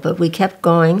 But we kept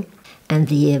going, and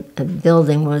the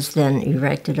building was then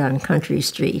erected on Country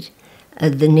Street.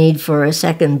 The need for a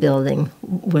second building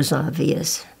was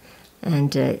obvious,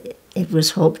 and it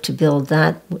was hoped to build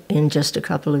that in just a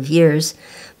couple of years,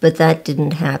 but that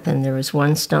didn't happen. There was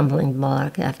one stumbling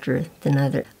block after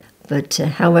another. But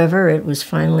however, it was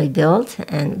finally built,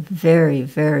 and very,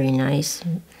 very nice.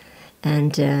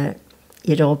 And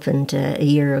it opened a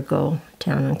year ago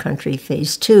Town and Country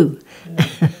Phase 2.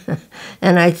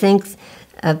 And I think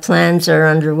plans are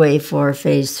underway for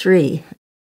Phase 3.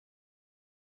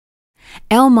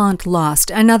 Almonte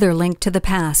lost another link to the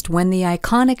past when the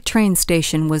iconic train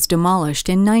station was demolished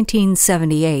in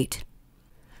 1978.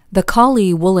 The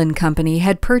Collie Woolen Company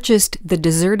had purchased the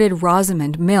deserted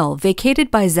Rosamond Mill vacated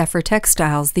by Zephyr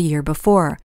Textiles the year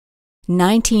before.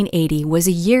 1980 was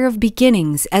a year of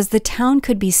beginnings as the town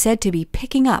could be said to be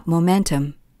picking up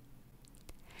momentum.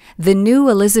 The new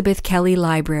Elizabeth Kelly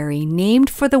Library, named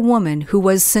for the woman who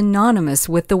was synonymous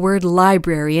with the word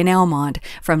library in Almonte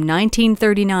from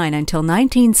 1939 until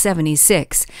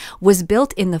 1976, was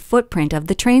built in the footprint of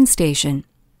the train station.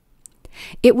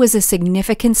 It was a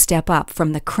significant step up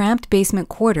from the cramped basement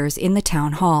quarters in the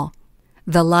town hall.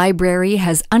 The library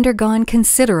has undergone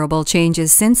considerable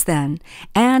changes since then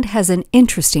and has an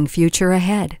interesting future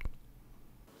ahead.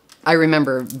 I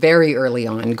remember very early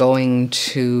on going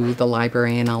to the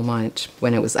library in Almonte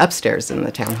when it was upstairs in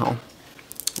the town hall,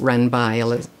 run by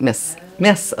Miss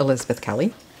Elizabeth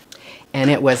Kelly, and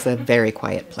it was a very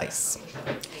quiet place.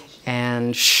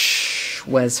 And shh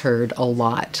was heard a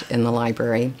lot in the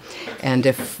library, and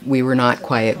if we were not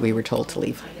quiet, we were told to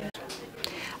leave.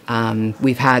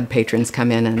 We've had patrons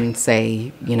come in and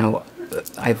say, you know,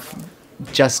 I've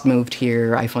just moved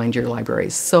here. I find your library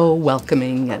so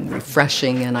welcoming and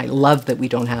refreshing, and I love that we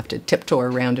don't have to tiptoe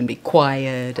around and be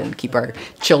quiet and keep our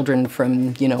children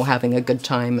from, you know, having a good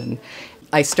time. And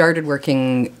I started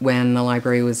working when the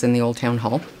library was in the old town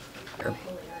hall.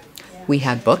 We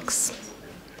had books,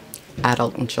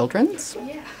 adult and children's.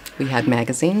 We had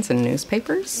magazines and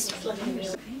newspapers.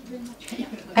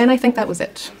 And I think that was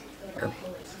it.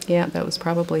 Yeah, that was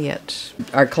probably it.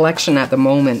 Our collection at the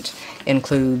moment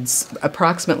includes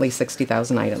approximately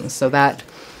 60,000 items. So that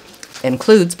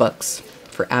includes books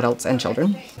for adults and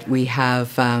children. We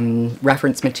have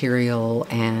reference material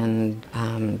and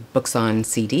books on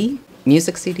CD,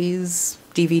 music CDs,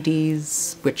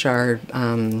 DVDs, which are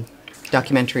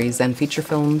documentaries and feature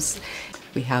films.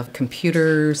 We have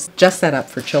computers just set up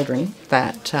for children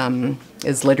that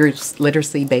is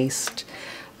literacy-based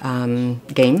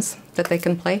games that they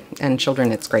can play, and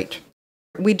children, it's great.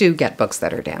 We do get books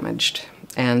that are damaged,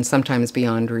 and sometimes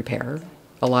beyond repair.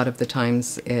 A lot of the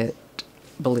times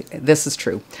this is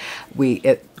true.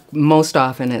 Most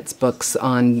often it's books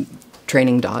on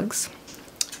training dogs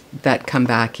that come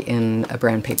back in a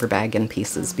brown paper bag in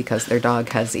pieces because their dog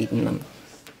has eaten them.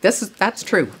 That's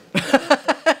true.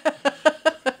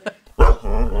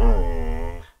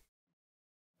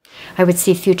 I would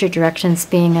see future directions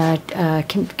being a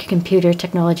computer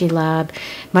technology lab,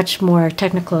 much more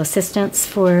technical assistance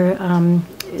for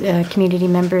community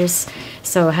members.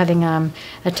 So having a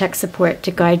tech support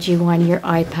to guide you on your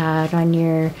iPad, on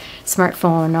your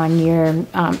smartphone, on your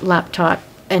laptop,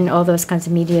 and all those kinds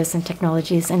of medias and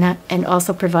technologies, and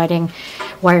also providing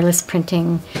wireless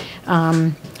printing,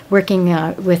 working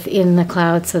within the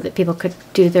cloud so that people could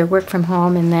do their work from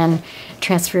home and then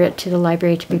transfer it to the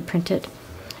library to be printed.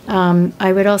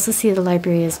 I would also see the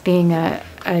library as being a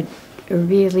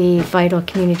really vital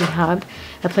community hub,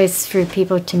 a place for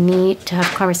people to meet, to have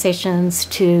conversations,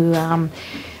 to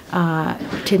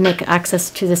make access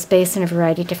to the space in a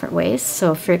variety of different ways.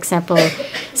 So, for example,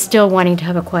 still wanting to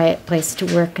have a quiet place to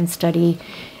work and study,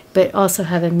 but also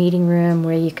have a meeting room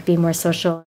where you could be more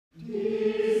social.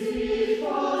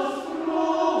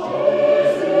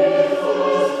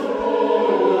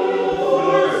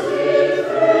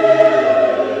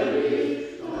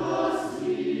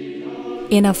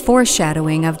 In a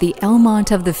foreshadowing of the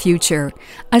Almonte of the future,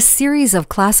 a series of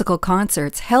classical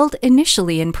concerts held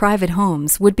initially in private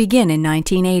homes would begin in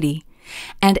 1980,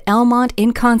 and Almonte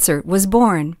in Concert was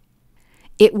born.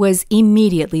 It was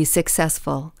immediately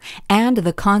successful, and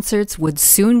the concerts would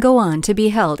soon go on to be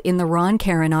held in the Ron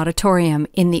Caron Auditorium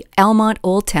in the Almonte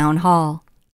Old Town Hall.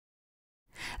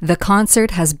 The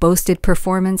concert has boasted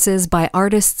performances by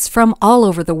artists from all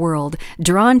over the world,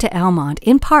 drawn to Almonte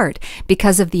in part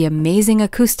because of the amazing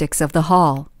acoustics of the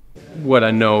hall. What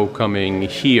I know coming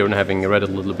here and having read a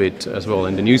little bit as well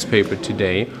in the newspaper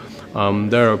today,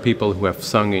 there are people who have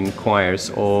sung in choirs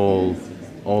all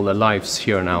their lives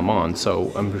here in Almonte,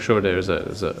 so I'm sure there's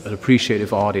an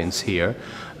appreciative audience here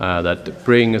that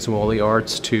bring as well the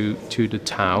arts to the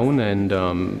town and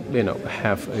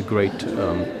have a great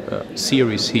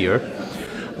series here.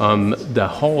 The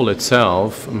hall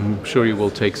itself, I'm sure you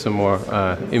will take some more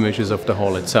images of the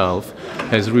hall itself,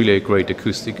 has really a great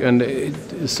acoustic, and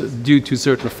it's due to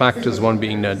certain factors, one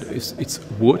being that it's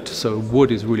wood, so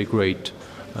wood is really great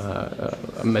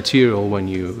material when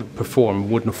you perform.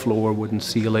 Wooden floor, wooden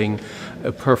ceiling,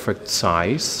 a perfect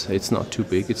size. It's not too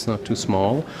big, it's not too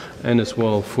small. And as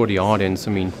well for the audience,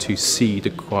 I mean, to see the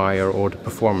choir or the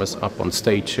performers up on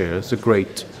stage here, it's a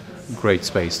great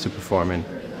space to perform in.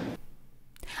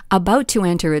 About to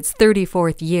enter its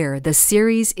 34th year, the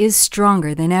series is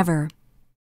stronger than ever.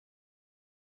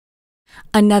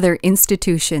 Another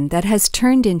institution that has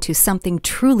turned into something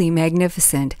truly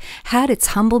magnificent had its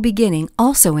humble beginning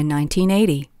also in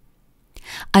 1980.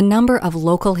 A number of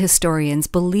local historians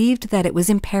believed that it was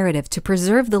imperative to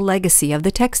preserve the legacy of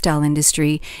the textile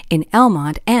industry in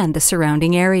Almonte and the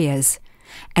surrounding areas.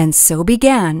 And so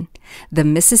began the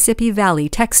Mississippi Valley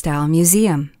Textile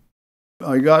Museum.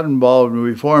 I got involved and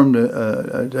we formed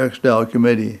a textile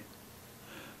committee,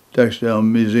 textile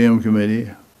museum committee,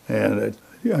 and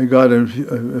I got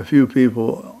a few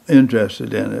people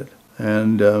interested in it.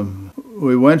 And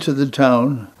we went to the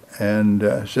town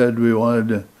and said we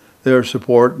wanted their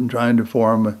support in trying to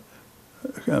form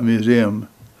a museum.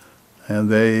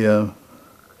 And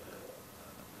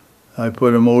I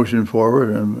put a motion forward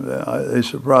and they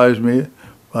surprised me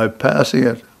by passing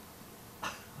it.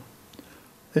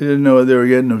 They didn't know what they were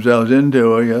getting themselves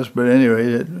into, I guess, but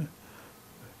anyway,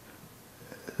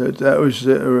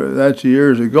 that's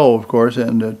years ago, of course,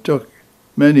 and it took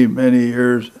many, many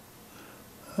years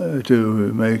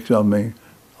to make something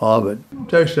of it.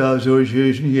 Textile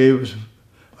Association gave us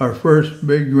our first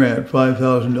big grant,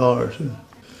 $5,000.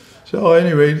 So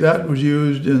anyway, that was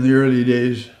used in the early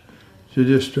days to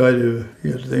just try to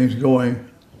get things going,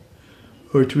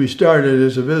 which we started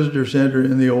as a visitor center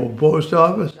in the old post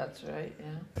office. That's right, yeah.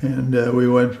 And we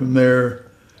went from there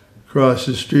across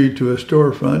the street to a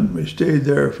storefront. We stayed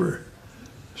there for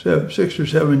 6 or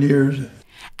 7 years.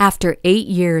 After 8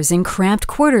 years in cramped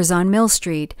quarters on Mill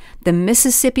Street, the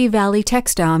Mississippi Valley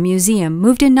Textile Museum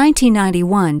moved in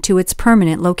 1991 to its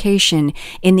permanent location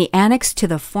in the annex to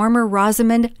the former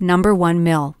Rosamond No. 1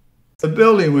 mill. The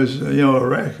building was, a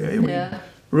wreck. Yeah.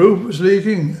 Roof was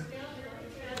leaking.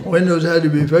 Windows had to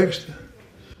be fixed.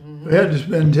 We had to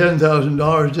spend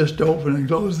 $10,000 just to open and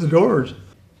close the doors.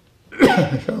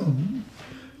 So,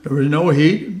 there was no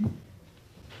heat.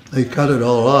 They cut it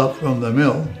all off from the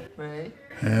mill. Right.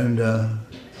 And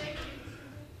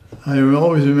I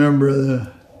always remember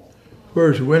the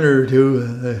first winter or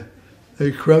two,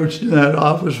 they crouched in that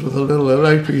office with a little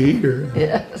electric heater.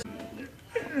 Yes.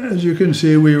 As you can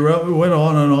see, we went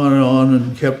on and on and on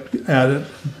and kept at it.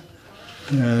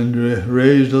 And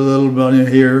raised a little money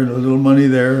here and a little money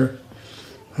there.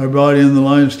 I brought in the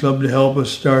Lions Club to help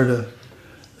us start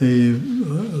the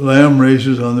lamb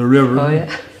races on the river. Oh,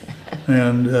 yeah.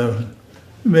 And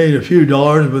made a few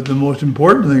dollars, but the most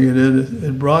important thing it did,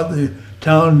 it brought the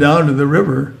town down to the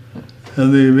river,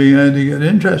 and they began to get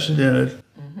interested in it.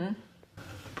 Mm-hmm.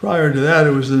 Prior to that,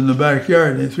 it was in the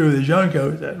backyard. They threw the junk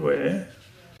out that way.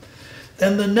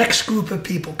 Then the next group of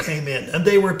people came in, and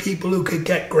they were people who could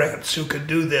get grants, who could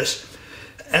do this.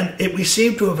 And we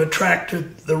seemed to have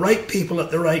attracted the right people at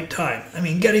the right time. I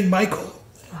mean, getting Michael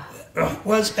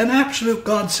was an absolute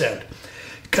godsend,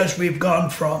 because we've gone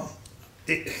from,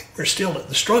 we're still at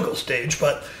the struggle stage,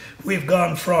 but we've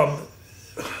gone from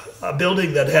a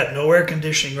building that had no air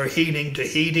conditioning or heating to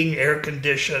heating, air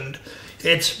conditioned.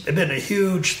 It's been a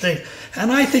huge thing.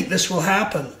 And I think this will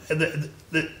happen.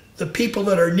 The people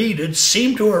that are needed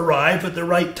seem to arrive at the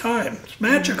right time. It's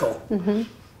magical. Mm-hmm.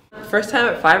 First time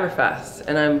at Fiberfest,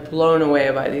 and I'm blown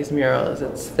away by these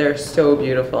murals. They're so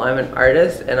beautiful. I'm an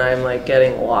artist, and I'm like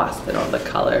getting lost in all the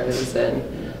colors, and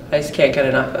I just can't get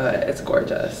enough of it. It's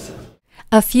gorgeous.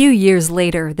 A few years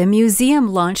later, the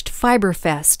museum launched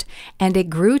Fiberfest, and it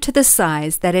grew to the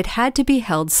size that it had to be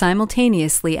held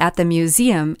simultaneously at the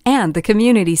museum and the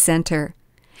community center.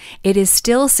 It is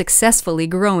still successfully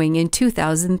growing in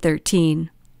 2013.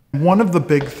 One of the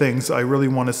big things I really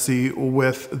want to see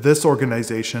with this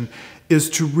organization is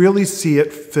to really see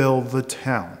it fill the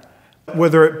town.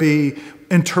 Whether it be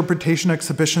interpretation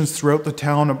exhibitions throughout the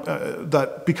town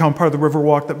that become part of the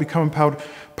Riverwalk, that become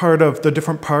part of the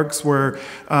different parks where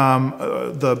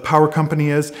the power company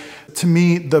is. To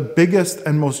me, the biggest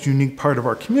and most unique part of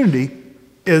our community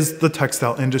is the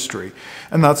textile industry.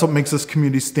 And that's what makes this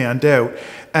community stand out.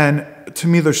 And to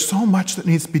me, there's so much that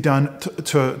needs to be done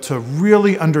to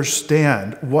really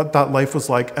understand what that life was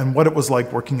like and what it was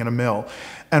like working in a mill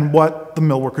and what the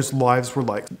mill workers' lives were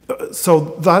like.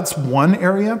 So that's one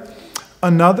area.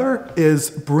 Another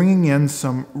is bringing in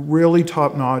some really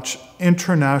top-notch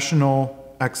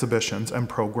international exhibitions and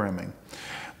programming.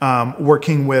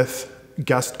 Working with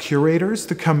guest curators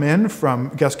to come in, from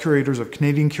guest curators of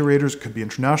Canadian curators, it could be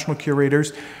international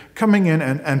curators, coming in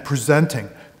and presenting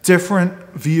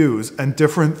different views and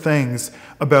different things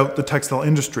about the textile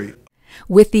industry.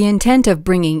 With the intent of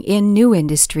bringing in new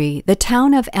industry, the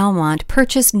town of Almonte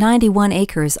purchased 91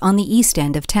 acres on the east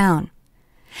end of town.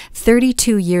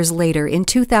 32 years later, in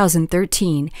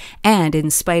 2013, and in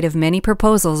spite of many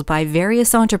proposals by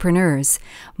various entrepreneurs,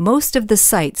 most of the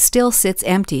site still sits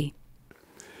empty.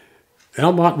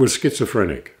 Almonte was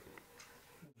schizophrenic,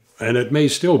 and it may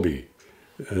still be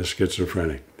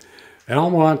schizophrenic.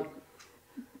 Almonte,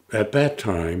 at that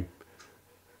time,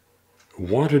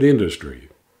 wanted industry,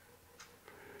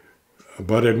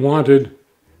 but it wanted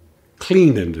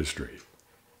clean industry.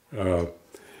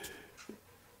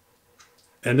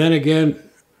 And then again,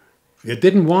 it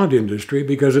didn't want industry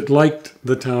because it liked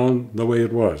the town the way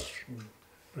it was.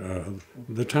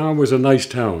 The town was a nice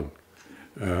town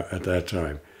at that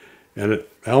time. And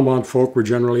Almonte folk were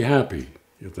generally happy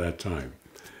at that time.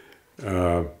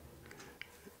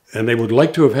 And they would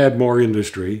like to have had more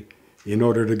industry in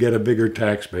order to get a bigger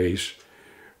tax base,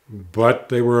 but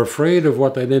they were afraid of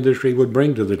what that industry would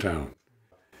bring to the town.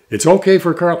 It's okay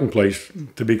for Carleton Place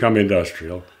to become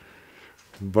industrial,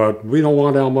 but we don't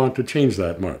want Almonte to change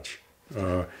that much.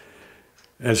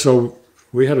 And so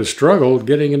we had a struggle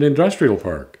getting an industrial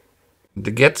park.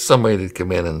 To get somebody to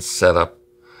come in and set up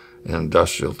an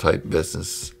industrial type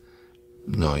business,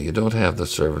 no, you don't have the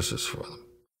services for them.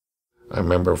 I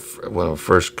remember when I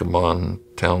first come on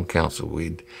town council,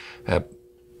 we'd have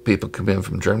people come in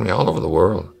from Germany, all over the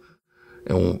world,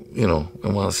 and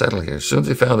and want to settle here. As soon as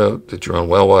they found out that you're on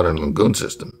well water and lagoon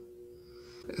system,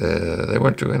 they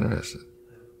weren't too interested.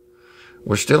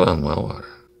 We're still on well water.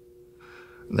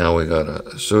 Now we got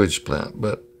a sewage plant,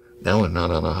 but now we're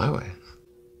not on a highway.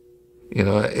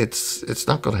 It's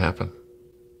not going to happen.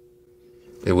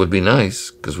 It would be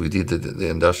nice because we need the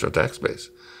industrial tax base.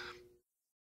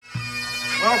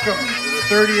 Welcome to the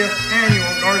 30th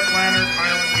annual North Lanark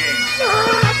Highland Games.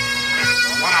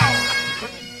 Wow.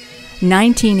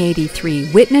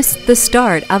 1983 witnessed the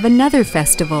start of another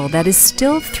festival that is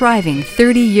still thriving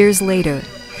 30 years later,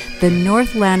 the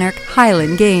North Lanark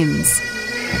Highland Games.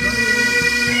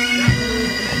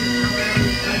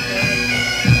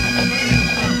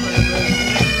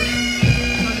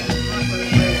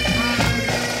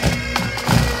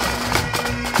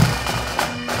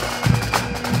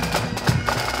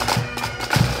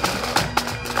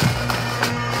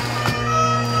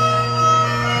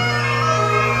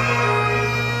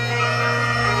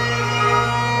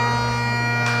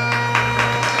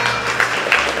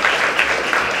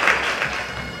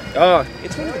 Oh,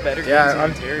 it's one of the better games in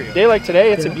Ontario. Day like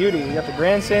today, it's a beauty. You got the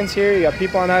grandstands here, you got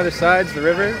people on either sides, the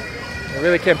river. You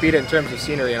really can't beat it in terms of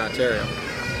scenery in Ontario.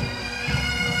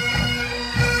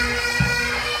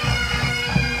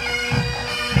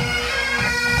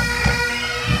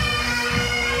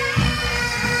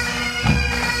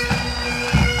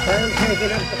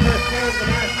 Taking up the first wave, the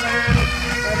last stand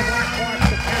by the Black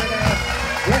Hawks of Canada.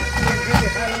 Western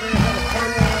Junior Highlanders out of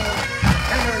Cornwall.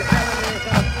 Cameron Highlanders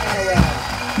out of Ottawa.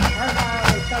 Argyll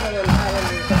and Sutherland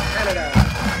Highlanders of Canada.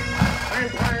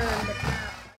 Vampire and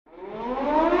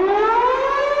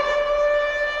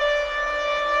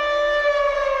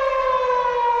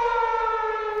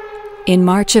In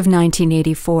March of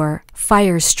 1984,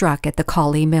 fire struck at the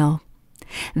Collie Mill.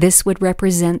 This would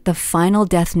represent the final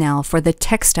death knell for the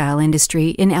textile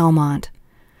industry in Almonte.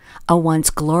 A once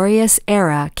glorious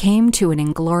era came to an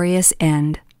inglorious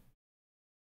end.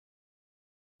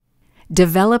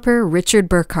 Developer Richard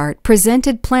Burkhart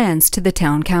presented plans to the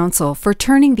town council for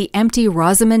turning the empty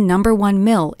Rosamond No. 1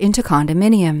 mill into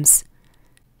condominiums.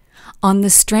 On the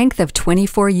strength of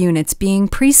 24 units being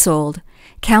pre-sold,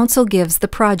 council gives the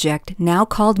project, now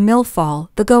called Millfall,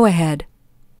 the go-ahead.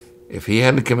 If he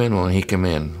hadn't come in when he came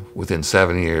in, within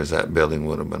 7 years, that building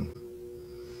would have been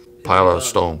a pile of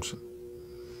stones.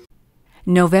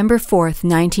 November 4th,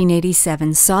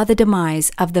 1987 saw the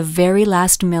demise of the very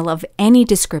last mill of any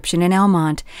description in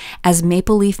Almonte as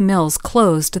Maple Leaf Mills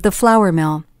closed the flour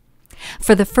mill.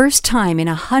 For the first time in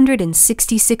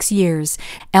 166 years,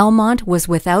 Almonte was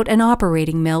without an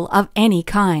operating mill of any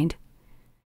kind.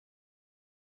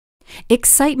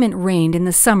 Excitement reigned in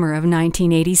the summer of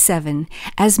 1987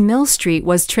 as Mill Street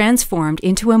was transformed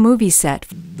into a movie set.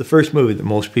 The first movie that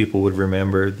most people would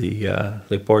remember,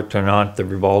 the Porte Tournante, the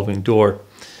revolving door,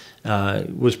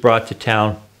 was brought to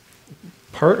town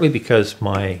partly because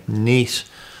my niece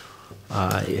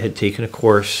had taken a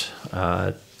course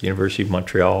at the University of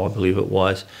Montreal, I believe it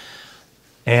was,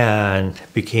 and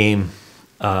became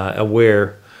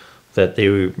aware that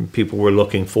people were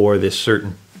looking for this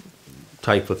certain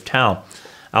type of town.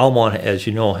 Almonte, as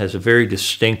you know, has a very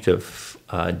distinctive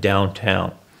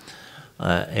downtown.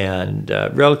 and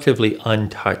relatively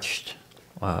untouched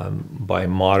by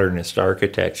modernist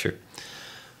architecture.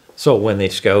 So when they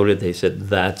scouted, they said,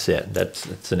 that's it.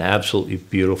 It's an absolutely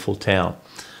beautiful town.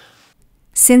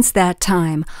 Since that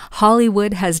time,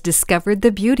 Hollywood has discovered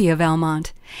the beauty of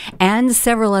Almonte, and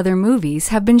several other movies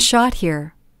have been shot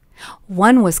here.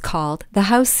 One was called The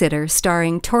House Sitter,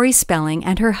 starring Tori Spelling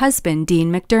and her husband,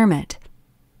 Dean McDermott.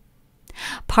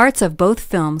 Parts of both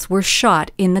films were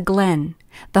shot in the Glen,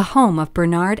 the home of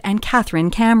Bernard and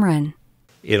Catherine Cameron.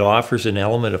 It offers an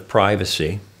element of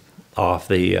privacy off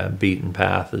the beaten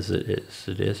path as it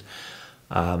is.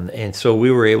 And so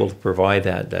we were able to provide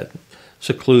that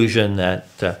seclusion,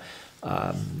 the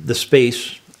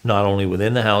space, not only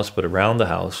within the house, but around the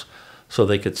house, so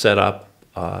they could set up,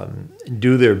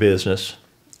 do their business,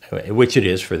 which it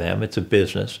is for them, it's a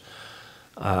business,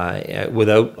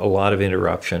 without a lot of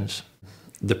interruptions.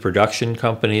 The production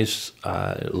companies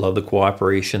love the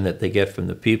cooperation that they get from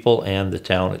the people and the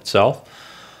town itself.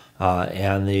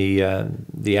 And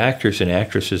the actors and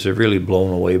actresses are really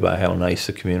blown away by how nice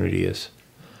the community is.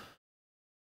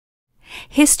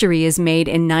 History is made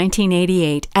in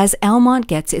 1988 as Almonte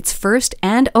gets its first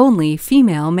and only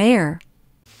female mayor.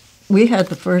 We had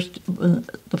the first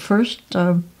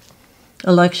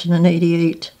election in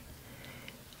 '88.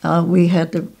 We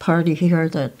had the party here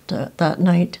that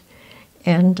night,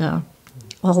 and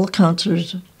all the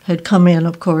councillors had come in,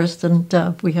 of course, and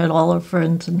we had all our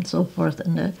friends and so forth,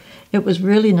 and it was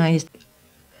really nice.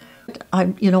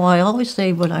 I always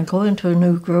say when I go into a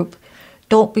new group,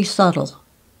 don't be subtle.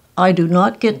 I do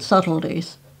not get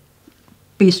subtleties.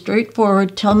 Be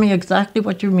straightforward, tell me exactly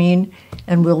what you mean,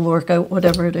 and we'll work out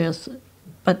whatever it is.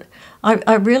 But and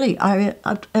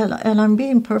I'm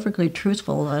being perfectly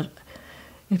truthful, that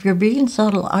if you're being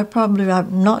subtle, I'm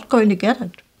not going to get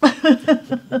it.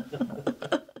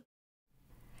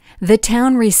 The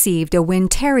town received a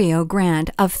Winterio grant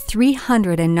of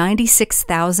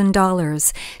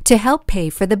 $396,000 to help pay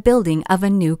for the building of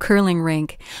a new curling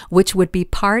rink, which would be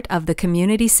part of the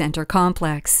community center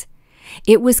complex.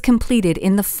 It was completed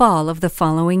in the fall of the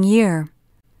following year.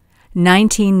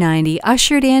 1990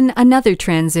 ushered in another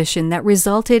transition that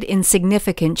resulted in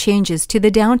significant changes to the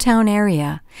downtown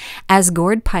area, as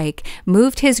Gord Pike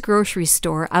moved his grocery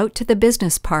store out to the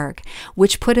business park,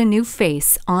 which put a new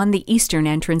face on the eastern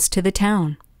entrance to the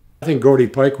town. I think Gordy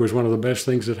Pike was one of the best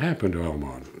things that happened to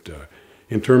Almonte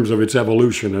in terms of its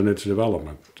evolution and its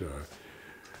development.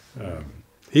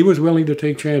 He was willing to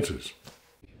take chances.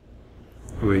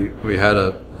 We had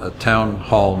a town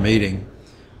hall meeting,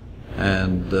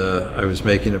 and I was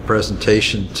making a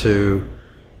presentation to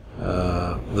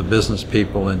the business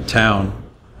people in town,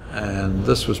 and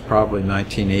this was probably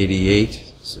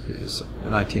 1988,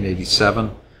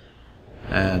 1987,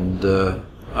 and the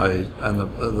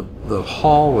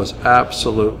hall was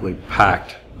absolutely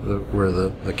packed, where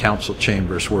the council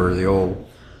chambers were, the old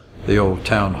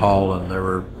town hall, and there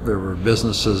were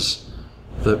businesses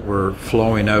that were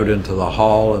flowing out into the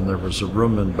hall, and there was a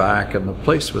room in back, and the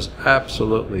place was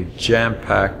absolutely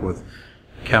jam-packed with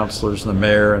councillors and the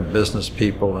mayor and business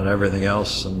people and everything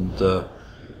else. And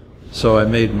so I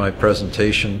made my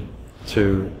presentation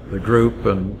to the group,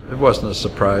 and it wasn't a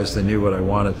surprise. They knew what I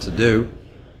wanted to do.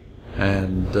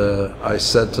 And I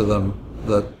said to them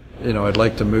that, I'd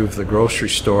like to move the grocery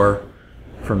store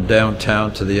from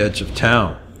downtown to the edge of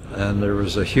town. And there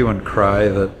was a hue and cry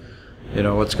that,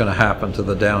 what's going to happen to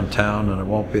the downtown, and it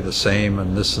won't be the same,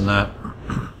 and this and that.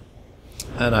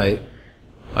 And I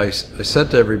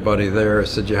said to everybody there, I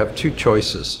said, you have two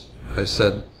choices. I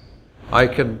said, I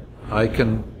can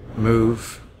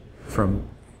move from,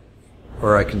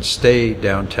 or I can stay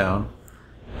downtown,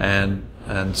 and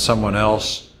someone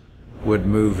else would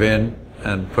move in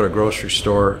and put a grocery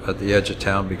store at the edge of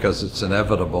town because it's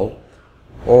inevitable,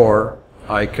 or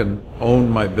I can own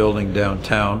my building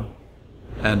downtown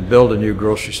and build a new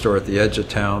grocery store at the edge of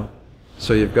town.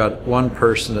 So you've got one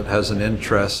person that has an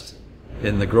interest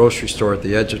in the grocery store at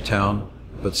the edge of town,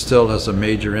 but still has a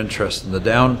major interest in the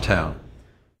downtown.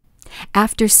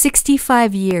 After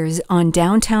 65 years on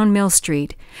downtown Mill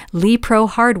Street, Lee Pro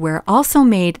Hardware also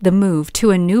made the move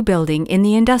to a new building in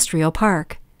the industrial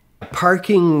park.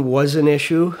 Parking was an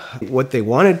issue. What they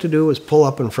wanted to do was pull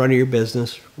up in front of your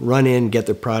business, run in, get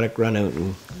their product, run out,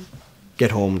 and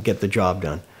get home, get the job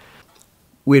done.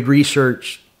 We had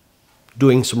researched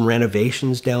doing some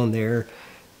renovations down there,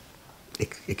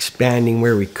 expanding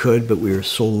where we could, but we were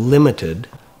so limited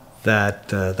that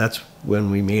that's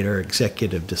when we made our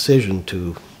executive decision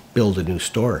to build a new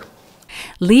store.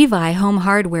 Levi Home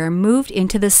Hardware moved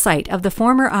into the site of the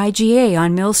former IGA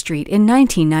on Mill Street in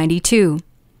 1992.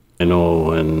 I know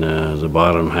when the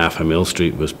bottom half of Mill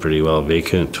Street was pretty well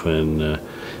vacant when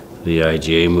the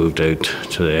IGA moved out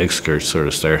to the outskirts, sort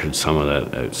of started some of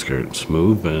that outskirts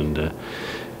move, and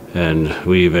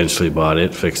we eventually bought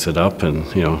it, fixed it up, and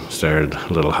started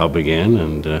a little hub again,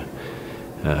 and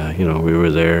we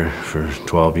were there for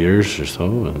 12 years or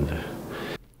so. And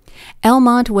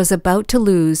Almonte was about to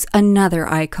lose another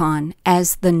icon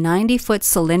as the 90-foot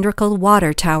cylindrical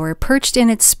water tower perched in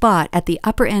its spot at the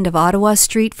upper end of Ottawa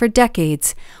Street for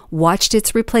decades watched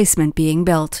its replacement being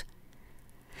built.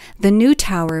 The new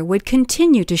tower would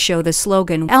continue to show the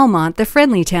slogan, "Almonte, the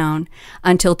Friendly Town,"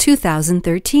 until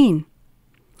 2013.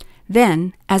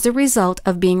 Then, as a result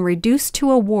of being reduced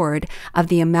to a ward of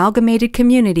the amalgamated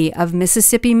community of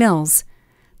Mississippi Mills,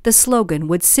 the slogan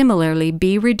would similarly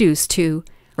be reduced to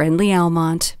Friendly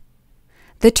Almonte.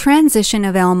 The transition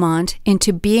of Almonte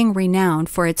into being renowned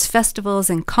for its festivals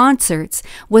and concerts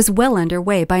was well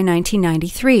underway by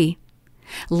 1993.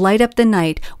 Light Up the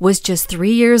Night was just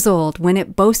 3 years old when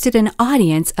it boasted an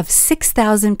audience of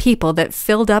 6,000 people that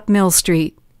filled up Mill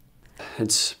Street.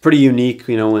 It's pretty unique,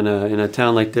 in a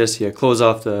town like this. You close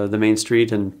off the main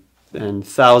street and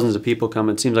thousands of people come.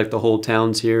 It seems like the whole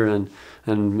town's here and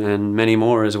many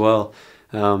more as well.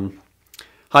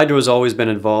 Hydro has always been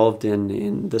involved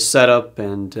in the setup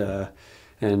and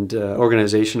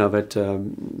organization of it.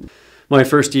 My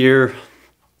first year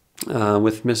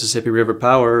with Mississippi River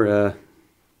Power,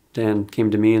 Dan came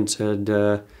to me and said,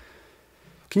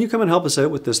 "Can you come and help us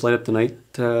out with this Light Up the Night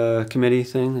committee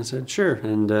thing?" I said, "Sure."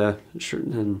 And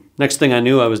next thing I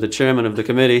knew, I was the chairman of the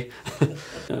committee.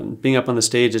 Being up on the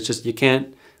stage, it's just, you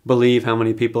can't believe how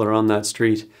many people are on that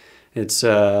street. It's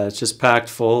just packed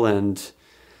full, and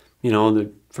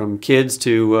from kids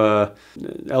to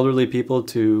elderly people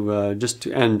to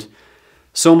and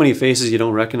so many faces you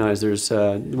don't recognize. There's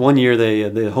one year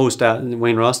the host,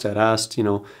 Wayne Rostad, asked,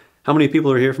 how many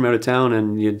people are here from out of town,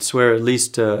 and you'd swear at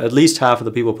least half of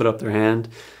the people put up their hand.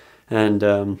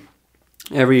 And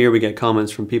every year we get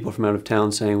comments from people from out of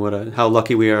town saying how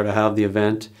lucky we are to have the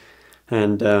event.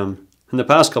 And in the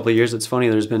past couple of years, it's funny,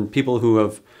 there's been people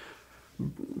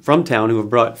from town who have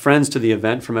brought friends to the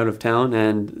event from out of town,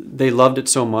 and they loved it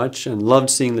so much and loved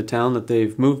seeing the town that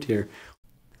they've moved here.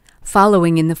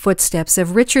 Following in the footsteps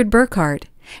of Richard Burkhardt,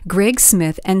 Greg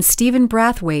Smith and Stephen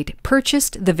Brathwaite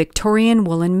purchased the Victorian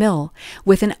Woolen Mill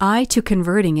with an eye to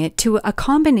converting it to a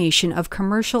combination of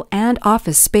commercial and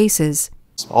office spaces.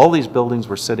 All these buildings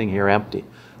were sitting here empty.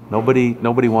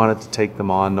 Nobody wanted to take them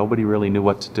on. Nobody really knew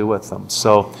what to do with them.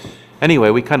 So anyway,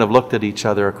 we kind of looked at each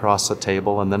other across the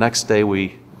table, and the next day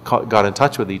we got in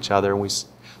touch with each other and we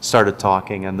started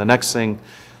talking, and the next thing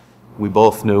we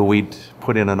both knew, we'd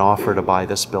put in an offer to buy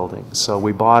this building. So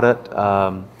we bought it.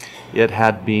 It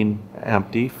had been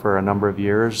empty for a number of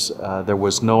years. There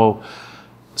was no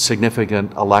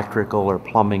significant electrical or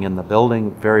plumbing in the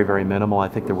building, very, very minimal. I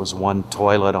think there was one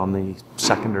toilet on the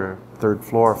second or third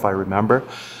floor, if I remember.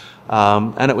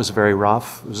 And it was very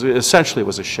rough. Essentially, it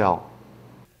was a shell.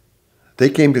 They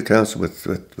came to council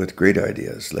with great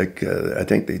ideas. Like, I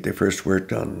think they first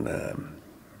worked on,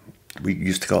 we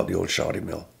used to call it the old shoddy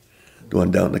mill, the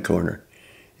one down the corner.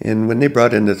 And when they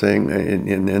brought in the thing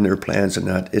and their plans and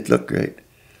that, it looked great,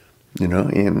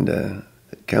 and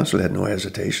council had no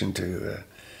hesitation to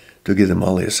give them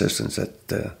all the assistance that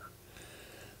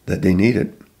they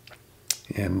needed.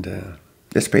 And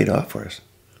it's paid off for us.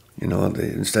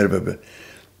 Instead of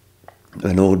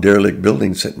an old derelict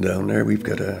building sitting down there, we've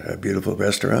got a beautiful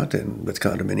restaurant and with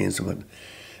condominiums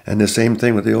and the same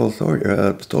thing with the old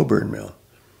Thoburn Mill.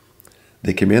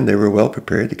 They came in, they were well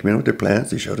prepared, they came in with their plans,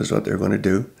 they showed us what they were going to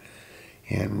do.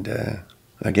 And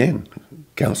again,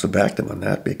 council backed them on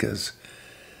that, because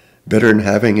better than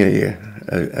having a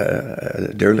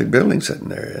derelict building sitting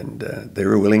there, and they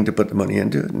were willing to put the money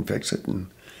into it and fix it.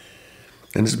 And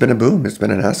it's been a boom, it's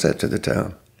been an asset to the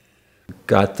town.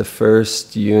 Got the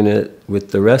first unit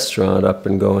with the restaurant up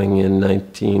and going in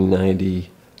 1995.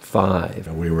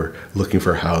 We were looking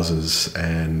for houses,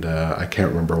 and I can't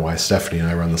remember why Stephanie and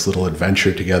I were on this little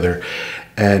adventure together,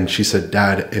 and she said,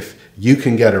 "Dad, if you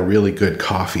can get a really good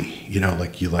coffee,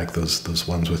 like you like those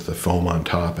ones with the foam on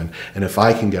top, and if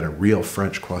I can get a real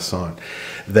French croissant,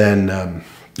 then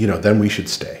then we should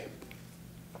stay."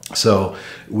 So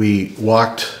we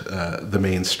walked the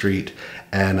main street,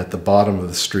 and at the bottom of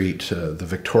the street, the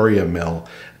Victoria Mill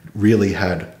really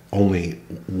had only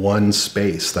one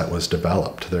space that was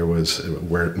developed. There was,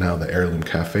 where now the Heirloom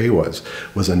Cafe was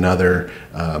another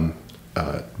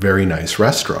very nice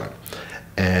restaurant.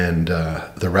 And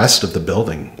the rest of the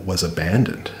building was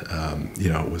abandoned.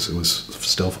 It was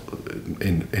still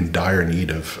in dire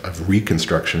need of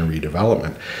reconstruction and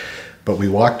redevelopment. But we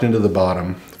walked into the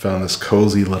bottom, found this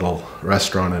cozy little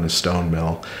restaurant and a stone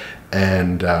mill,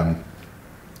 and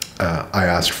I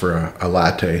asked for a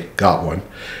latte, got one,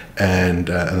 and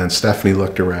then Stephanie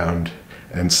looked around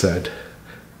and said,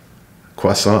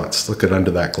 croissants, look at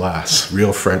under that glass,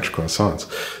 real French croissants.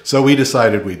 So we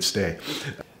decided we'd stay.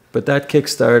 But that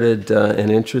kick-started an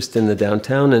interest in the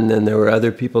downtown, and then there were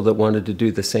other people that wanted to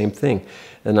do the same thing.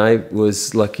 And I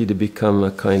was lucky to become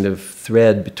a kind of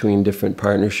thread between different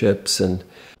partnerships. And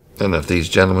if these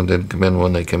gentlemen didn't come in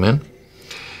when they come in,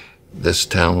 this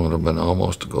town would have been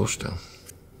almost a ghost town.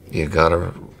 You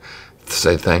gotta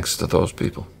say thanks to those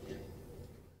people.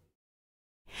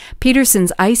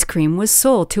 Peterson's ice cream was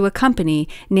sold to a company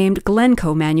named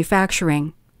Glencoe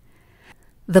Manufacturing.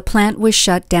 The plant was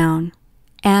shut down,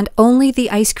 and only the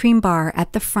ice cream bar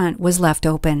at the front was left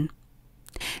open.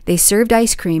 They served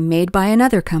ice cream made by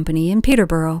another company in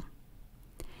Peterborough.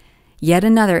 Yet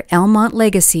another Almonte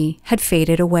legacy had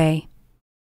faded away.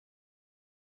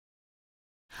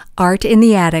 Art in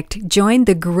the Attic joined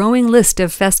the growing list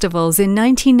of festivals in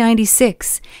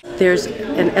 1996. There's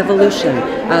an evolution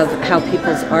of how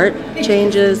people's art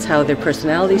changes, how their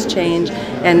personalities change,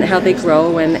 and how they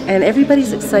grow, and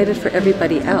everybody's excited for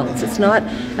everybody else. It's not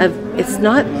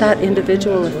that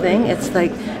individual a thing, it's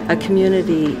like a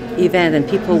community event, and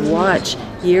people watch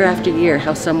year after year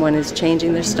how someone is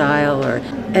changing their style,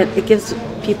 and it gives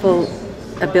people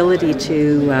ability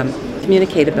to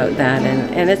communicate about that,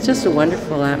 and it's just a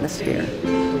wonderful atmosphere.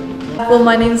 Well,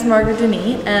 my name is Margaret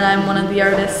Denis, and I'm one of the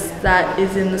artists that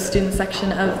is in the student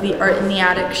section of the Art in the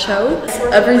Attic show.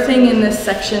 Everything in this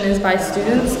section is by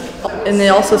students, and it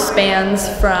also spans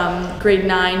from grade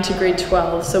 9 to grade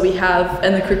 12, so we have,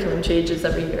 and the curriculum changes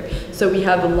every year, so we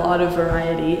have a lot of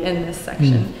variety in this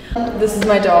section. This is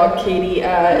my dog, Katie.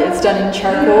 It's done in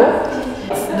charcoal.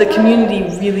 The community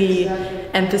really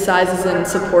emphasizes and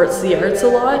supports the arts a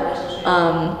lot,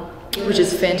 which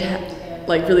is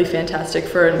really fantastic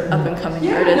for an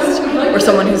up-and-coming artist or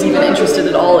someone who's even interested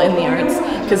at all in the arts,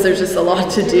 because there's just a lot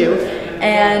to do.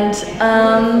 And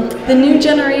the new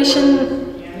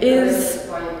generation is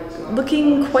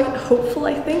looking quite hopeful,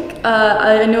 I think.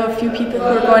 I know a few people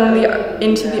who are going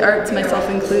into the arts, myself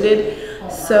included,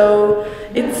 so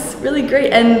it's really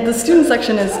great. And the student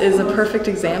section is a perfect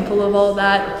example of all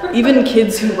that. Even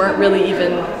kids who weren't really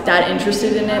even that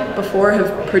interested in it before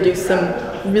have produced some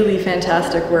really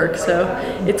fantastic work, so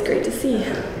it's great to see.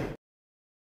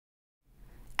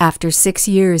 After 6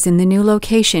 years in the new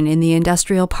location in the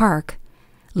industrial park,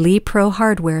 Lee Pro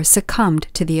Hardware succumbed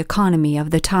to the economy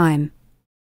of the time.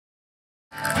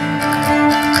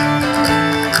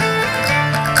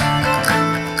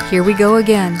 Here we go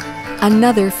again.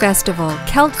 Another festival,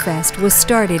 Celtfest, was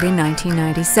started in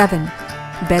 1997.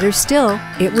 Better still,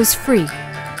 it was free.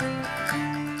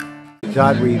 We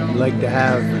thought we'd like to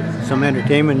have some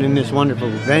entertainment in this wonderful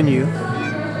venue,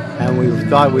 and we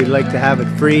thought we'd like to have it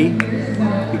free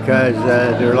because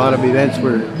there are a lot of events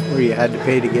where you had to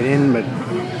pay to get in, but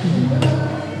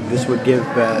this would give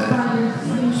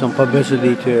some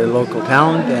publicity to local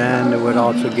talent, and it would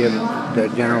also give the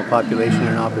general population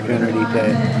an opportunity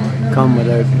to come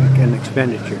without an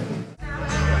expenditure.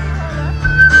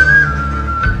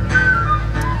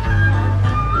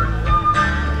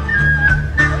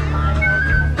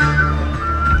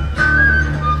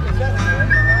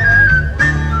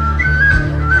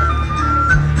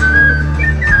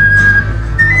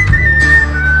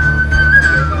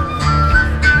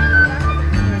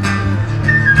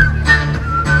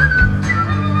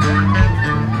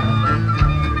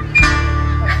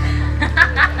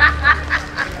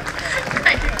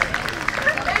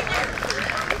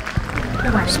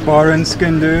 Sparring,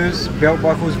 skinders, belt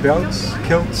buckles, belts,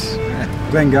 kilts,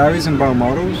 Glengarrys and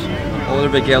Balmoros. All the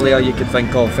regalia you could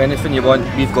think of. Anything you want,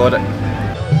 we've got it.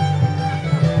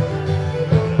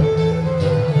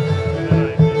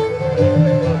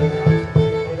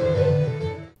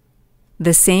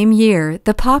 The same year,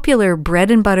 the popular bread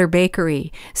and butter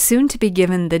bakery, soon to be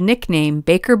given the nickname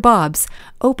Baker Bob's,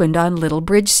 opened on Little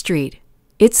Bridge Street.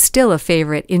 It's still a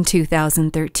favorite in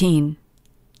 2013.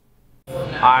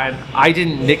 I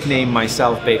didn't nickname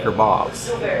myself Baker Bob's.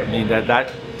 I mean,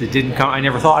 that didn't come. I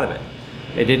never thought of it.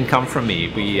 It didn't come from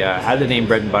me. We had the name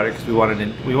Bread and Butter because we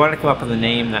wanted to come up with a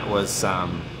name that was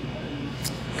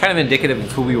kind of indicative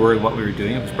of who we were and what we were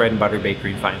doing. It was Bread and Butter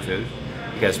Bakery and Fine Food,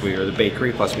 because we were the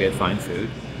bakery plus we had fine food.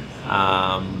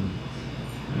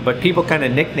 But people kind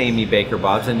of nicknamed me Baker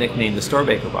Bob's and nicknamed the store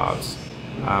Baker Bob's.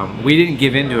 We didn't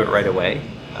give into it right away.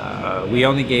 We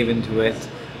only gave into it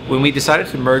when we decided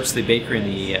to merge the bakery and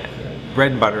the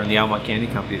bread and butter and the Almonte Candy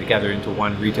Company together into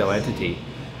one retail entity.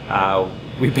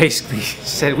 We basically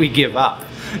said we give up.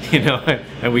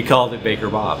 and we called it Baker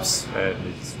Bob's.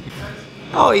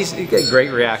 He's got a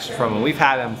great reaction from him. We've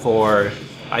had him for,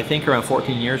 I think, around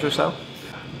 14 years or so.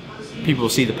 People will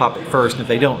see the puppet first, and if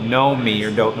they don't know me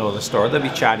or don't know the store, they'll be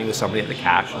chatting with somebody at the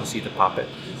cash and they'll see the puppet,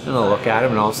 and they'll look at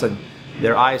him, and all of a sudden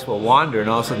their eyes will wander, and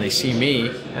all of a sudden they see me,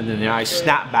 and then their eyes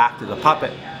snap back to the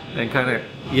puppet, and kind of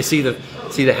you see the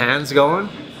hands going,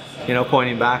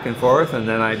 pointing back and forth, and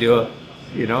then I do a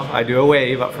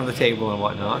wave up from the table and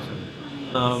whatnot.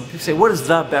 People say, what is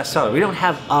the bestseller? We don't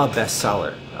have a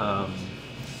bestseller.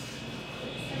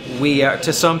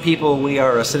 To some people, we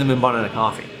are a cinnamon bun and a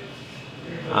coffee.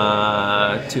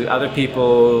 To other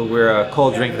people, we're a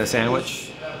cold drink and a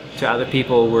sandwich. To other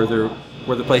people, we're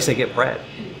the place they get bread.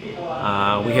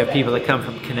 We have people that come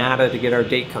from Canada to get our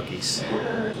date cookies.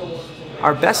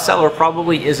 Our bestseller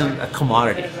probably isn't a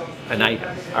commodity, an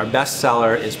item. Our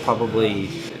bestseller is probably,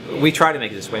 we try to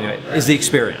make it this way anyway, is the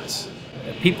experience.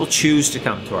 People choose to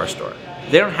come to our store.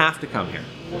 They don't have to come here.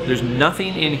 There's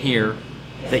nothing in here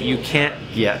that you can't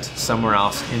get somewhere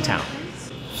else in town.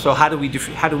 So how do we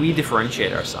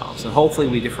differentiate ourselves? And hopefully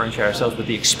we differentiate ourselves with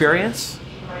the experience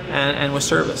and with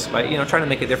service, by trying to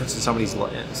make a difference in somebody's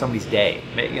day.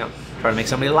 Trying to make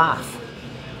somebody laugh.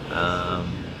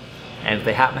 And if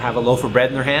they happen to have a loaf of bread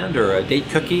in their hand, or a date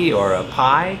cookie, or a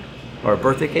pie, or a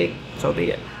birthday cake, so be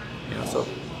it.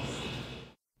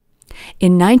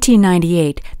 In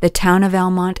 1998, the town of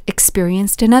Almonte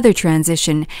experienced another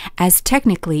transition, as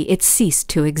technically it ceased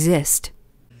to exist.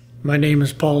 My name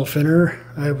is Paul Finner.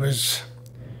 I was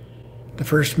the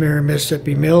first mayor of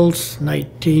Mississippi Mills,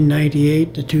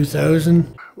 1998 to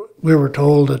 2000. We were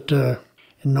told that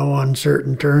in no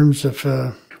uncertain terms,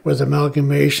 with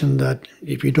amalgamation, that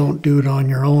if you don't do it on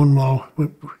your own, well,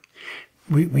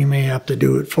 we may have to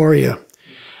do it for you.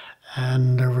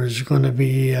 And there was going to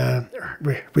be a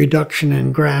reduction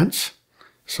in grants.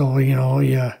 So,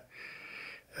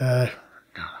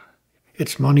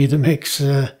 it's money that makes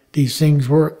these things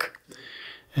work.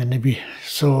 And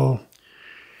so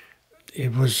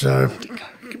it was,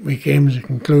 we came to the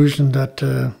conclusion that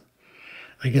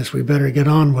I guess we better get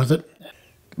on with it.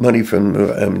 Money from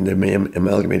the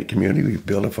amalgamated community. We've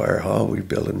built a fire hall, we've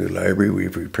built a new library,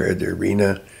 we've repaired the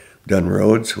arena, done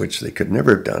roads, which they could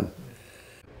never have done.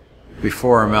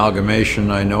 Before amalgamation,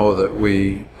 I know that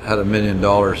we had $1 million in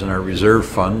our reserve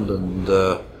fund,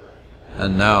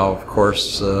 and now, of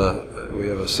course, we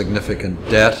have a significant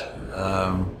debt.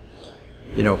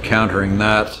 Countering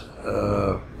that,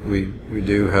 we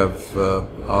do have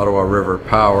Ottawa River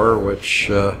Power, which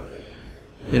is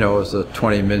a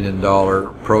 $20 million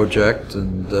project,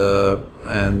 and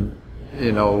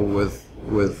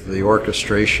with the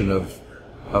orchestration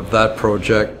of that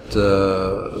project,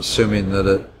 assuming that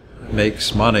it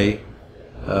makes money,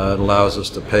 it allows us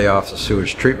to pay off the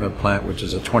sewage treatment plant, which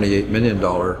is a $28 million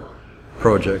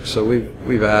project. So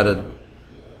we've added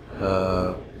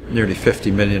nearly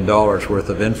 $50 million worth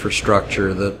of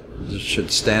infrastructure that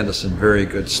should stand us in very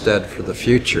good stead for the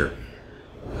future.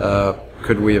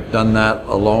 Could we have done that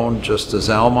alone, just as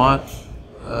Almonte?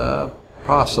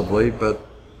 Possibly, but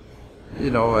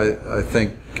I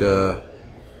think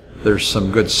there's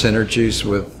some good synergies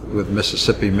with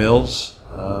Mississippi Mills.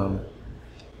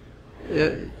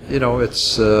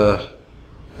 It's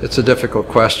a difficult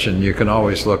question. You can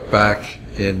always look back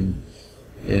in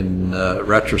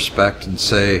retrospect and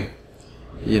say,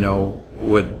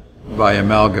 by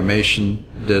amalgamation,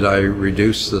 did I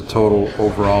reduce the total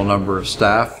overall number of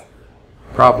staff?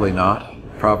 Probably not.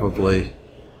 Probably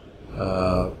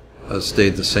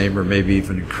stayed the same, or maybe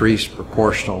even increased,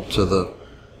 proportional to the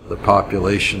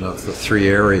population of the three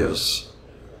areas.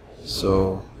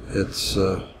 So it's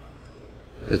a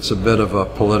bit of a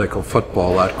political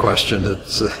football, that question.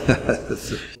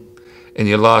 And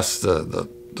you lost the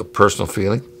personal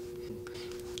feeling,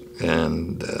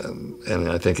 and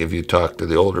I think if you talk to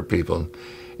the older people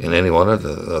in any one of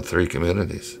the three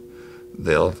communities,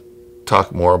 they'll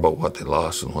talk more about what they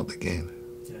lost and what they gained.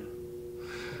 Yeah.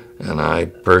 And I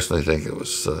personally think it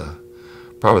was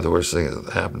probably the worst thing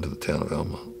that happened to the town of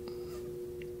Almonte.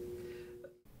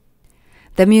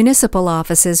 The municipal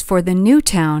offices for the new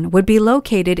town would be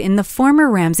located in the former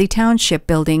Ramsey Township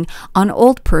building on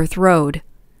Old Perth Road.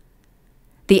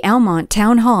 The Almonte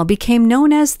Town Hall became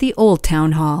known as the Old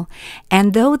Town Hall,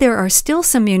 and though there are still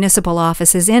some municipal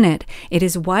offices in it, it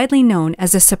is widely known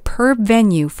as a superb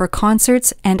venue for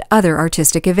concerts and other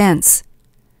artistic events.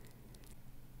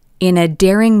 In a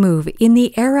daring move in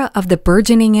the era of the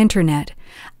burgeoning internet,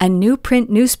 a new print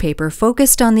newspaper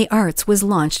focused on the arts was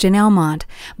launched in Almonte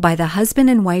by the husband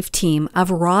and wife team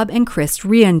of Rob and Chris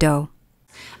Riendeau.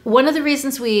 One of the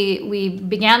reasons we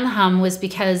began the Hum was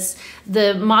because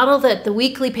the model that the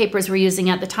weekly papers were using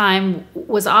at the time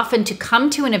was often to come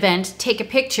to an event, take a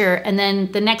picture, and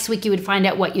then the next week you would find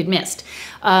out what you'd missed.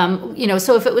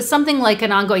 So if it was something like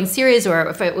an ongoing series, or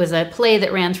if it was a play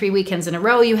that ran 3 weekends in a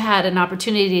row, you had an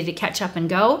opportunity to catch up and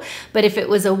go. But if it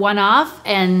was a one-off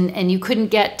and you couldn't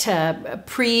get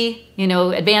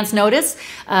advance notice,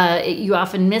 you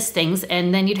often missed things,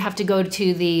 and then you'd have to go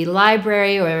to the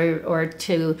library or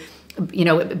to,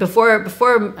 before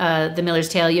the Miller's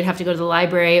Tale, you'd have to go to the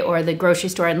library or the grocery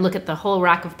store and look at the whole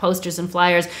rack of posters and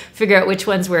flyers, figure out which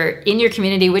ones were in your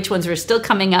community, which ones were still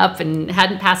coming up and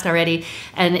hadn't passed already,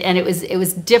 and it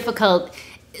was difficult.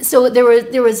 So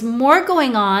there was more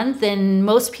going on than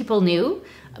most people knew,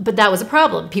 but that was a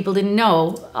problem. People didn't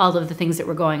know all of the things that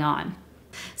were going on.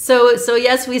 So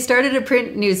yes, we started a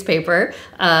print newspaper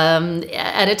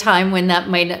at a time when that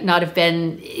might not have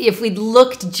been, if we'd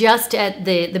looked just at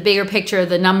the bigger picture,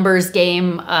 the numbers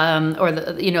game, or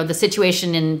the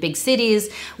situation in big cities,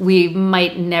 we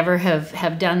might never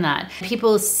have done that.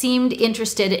 People seemed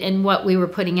interested in what we were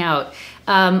putting out.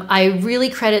 I really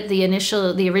credit the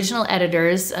original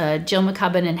editors, Jill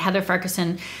McCubbin and Heather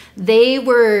Farquharson. They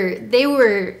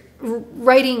were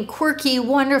writing quirky,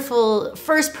 wonderful,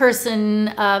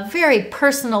 first-person, very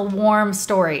personal, warm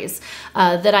stories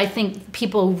that I think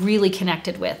people really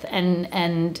connected with,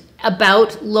 and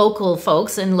about local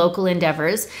folks and local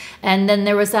endeavors. And then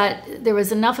there was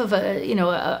enough of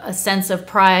a sense of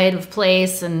pride of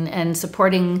place and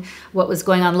supporting what was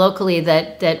going on locally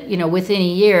that within a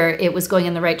year it was going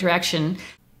in the right direction.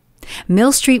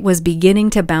 Mill Street was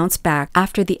beginning to bounce back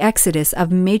after the exodus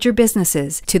of major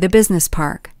businesses to the business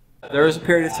park. There was a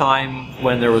period of time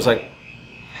when there was like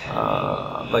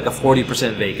a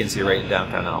 40% vacancy rate in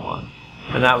downtown Almonte,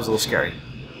 and that was a little scary.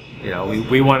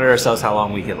 We wondered ourselves how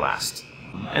long we could last.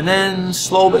 And then,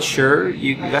 slow but sure,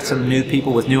 you got some new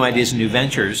people with new ideas and new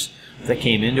ventures that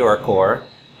came into our core,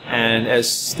 and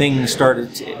as things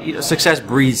started, success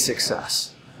breeds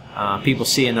success. People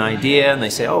see an idea and they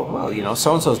say, "Oh, well,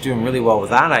 so and so's doing really well with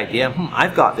that idea.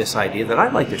 I've got this idea that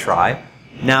I'd like to try.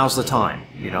 Now's the time.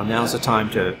 Now's the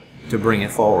time to bring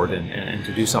it forward and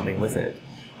to do something with it."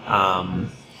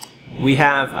 We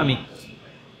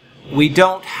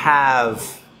don't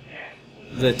have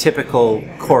the typical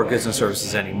core goods and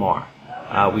services anymore.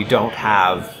 We don't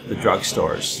have the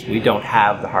drugstores. We don't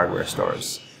have the hardware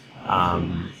stores.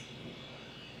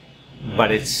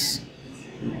 But it's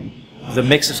the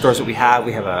mix of stores that we have.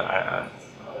 We have a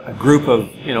group of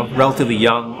relatively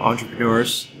young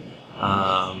entrepreneurs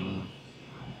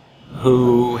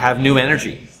who have new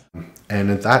energy. And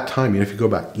at that time, if you go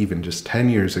back even just 10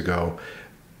 years ago,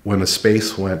 when a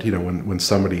space went, when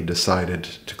somebody decided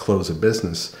to close a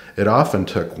business, it often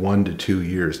took 1 to 2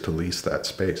 years to lease that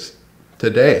space.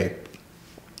 Today,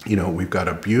 we've got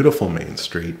a beautiful main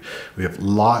street. We have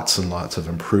lots and lots of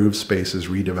improved spaces,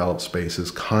 redeveloped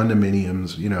spaces,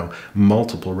 condominiums,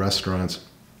 multiple restaurants,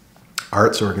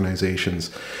 arts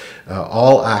organizations,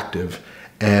 all active.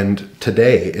 And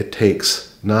today it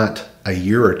takes not a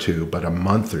year or two, but a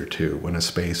month or two when a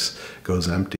space goes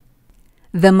empty.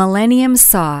 The millennium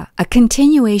saw a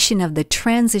continuation of the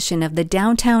transition of the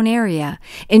downtown area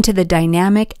into the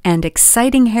dynamic and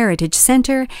exciting heritage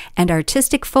center and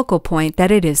artistic focal point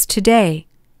that it is today.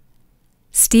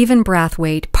 Stephen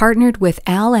Brathwaite partnered with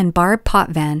Al and Barb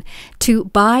Potvin to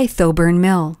buy Thoburn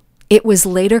Mill. It was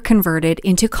later converted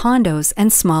into condos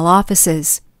and small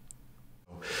offices.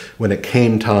 When it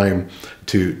came time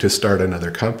to start another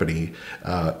company,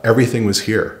 everything was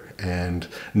here. And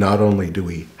not only do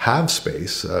we have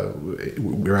space,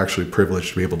 we're actually privileged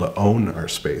to be able to own our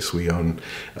space. We own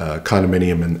a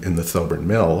condominium in the Thoburn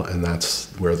Mill, and that's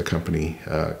where the company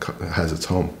has its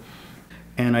home.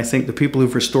 And I think the people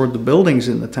who've restored the buildings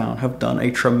in the town have done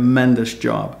a tremendous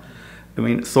job. I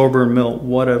mean, Thoburn Mill,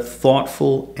 what a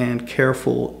thoughtful and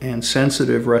careful and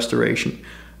sensitive restoration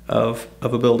of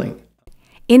a building.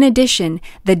 In addition,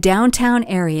 the downtown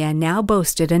area now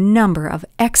boasted a number of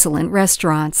excellent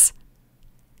restaurants.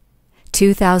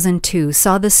 2002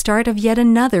 saw the start of yet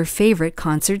another favorite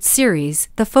concert series,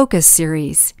 the Focus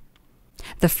Series.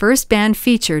 The first band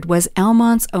featured was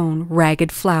Almonte's own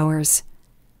Ragged Flowers.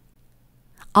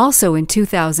 Also in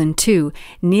 2002,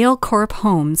 Neil Corp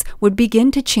Homes would begin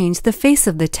to change the face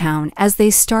of the town as they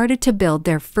started to build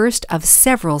their first of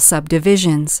several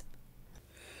subdivisions.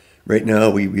 Right now,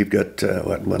 we've got,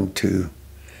 1, 2,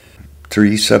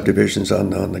 3 subdivisions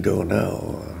on the go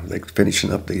now. Like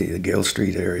finishing up the Gale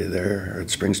Street area there, or the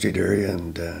Spring Street area,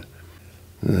 and the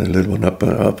little one up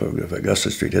of Augusta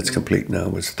Street. It's complete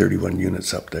now. It's 31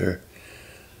 units up there.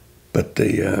 But but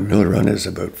the mill run is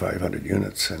about 500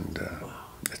 units, and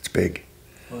it's big.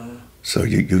 Wow. So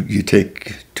you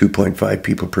take 2.5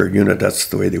 people per unit. That's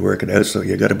the way they work it out. So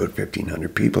you got about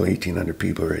 1,500 people, 1,800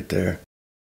 people right there.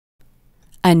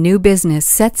 A new business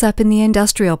sets up in the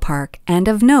industrial park, and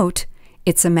of note,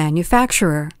 it's a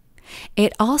manufacturer.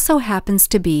 It also happens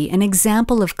to be an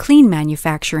example of clean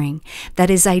manufacturing that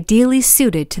is ideally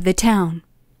suited to the town.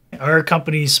 Our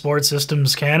company, Sport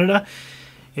Systems Canada,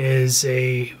 is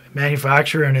a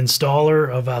manufacturer and installer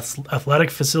of athletic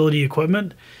facility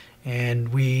equipment, and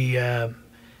we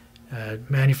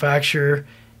manufacture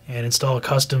and install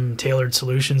custom tailored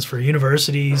solutions for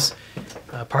universities,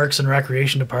 parks and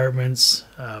recreation departments,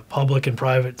 public and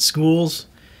private schools,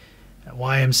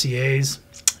 YMCAs.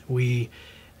 We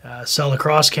sell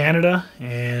across Canada,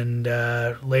 and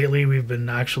lately we've been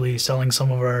actually selling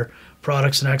some of our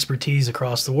products and expertise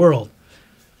across the world.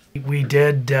 We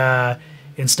did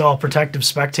install protective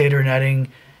spectator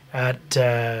netting at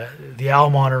the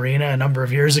Almonte Arena a number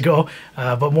of years ago,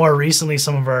 but more recently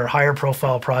some of our higher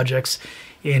profile projects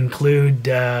include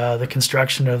the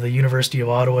construction of the University of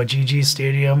Ottawa GG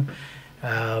Stadium,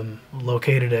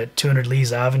 located at 200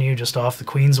 Lees Avenue just off the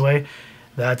Queensway.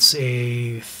 That's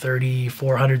a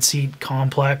 3,400 seat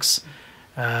complex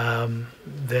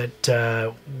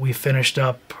that we finished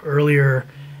up earlier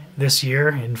this year.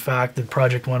 In fact, the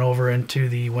project went over into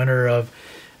the winter of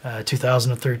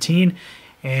 2013.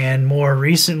 And more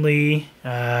recently,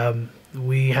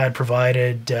 we had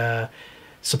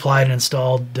supplied and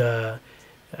installed a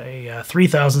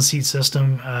 3,000 seat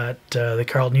system at the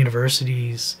Carleton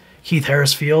University's Keith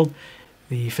Harris Field.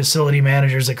 The facility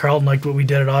managers at Carleton liked what we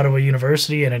did at Ottawa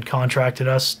University and had contracted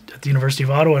us at the University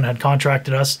of Ottawa and had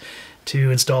contracted us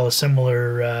to install a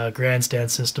similar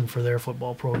grandstand system for their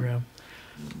football program.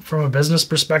 From a business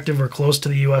perspective, we're close to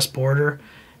the U.S. border.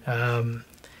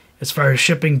 As far as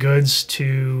shipping goods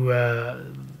to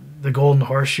the Golden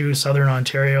Horseshoe, Southern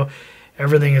Ontario,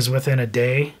 everything is within a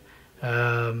day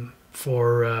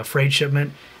for freight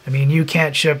shipment. I mean, you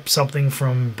can't ship something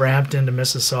from Brampton to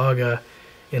Mississauga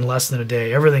in less than a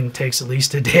day. Everything takes at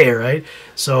least a day, right?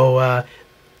 So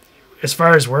as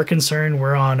far as we're concerned,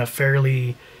 we're on a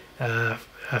fairly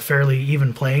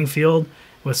even playing field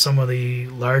with some of the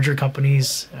larger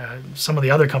companies, some of the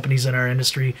other companies in our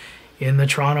industry in the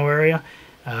Toronto area.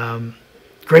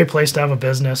 Great place to have a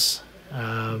business,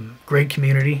 great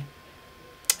community,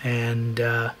 and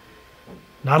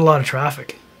not a lot of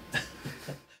traffic.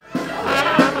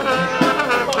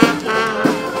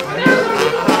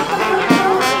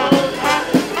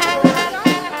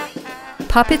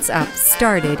 Puppets Up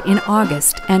started in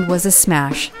August and was a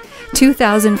smash.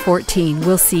 2014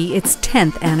 will see its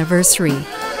 10th anniversary.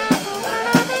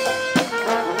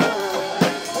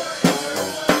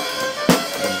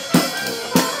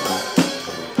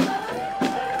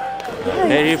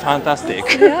 Very fantastic.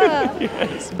 Yeah.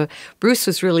 Yes. Bruce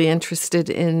was really interested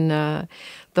in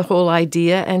the whole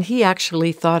idea, and he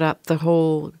actually thought up the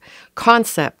whole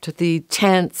concept, the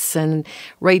tents and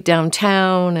right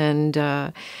downtown,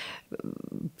 and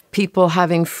people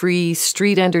having free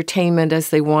street entertainment as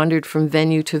they wandered from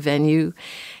venue to venue,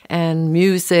 and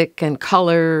music and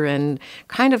color, and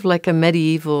kind of like a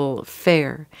medieval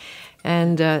fair.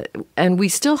 And we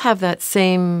still have that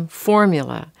same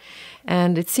formula.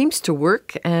 And it seems to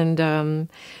work, and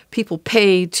people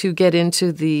pay to get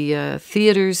into the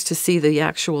theaters to see the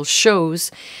actual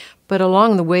shows. But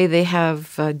along the way, they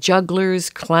have jugglers,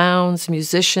 clowns,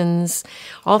 musicians,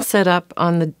 all set up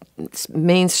on the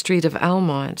main street of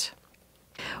Almonte.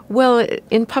 Well,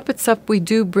 in Puppets Up, we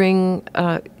do bring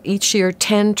each year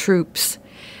 10 troupes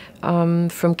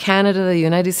from Canada, the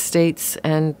United States,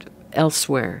 and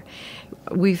elsewhere.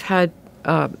 We've had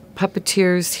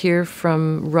puppeteers here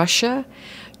from Russia,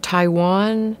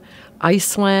 Taiwan,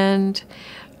 Iceland.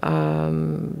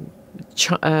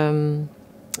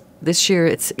 This year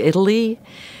it's Italy,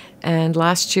 and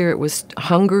last year it was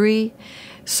Hungary.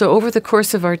 So over the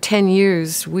course of our 10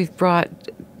 years, we've brought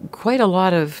quite a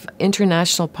lot of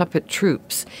international puppet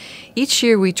troupes. Each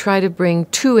year we try to bring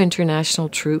 2 international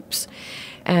troupes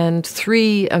and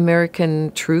 3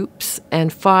 American troupes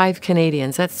and 5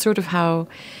 Canadians. That's sort of how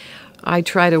I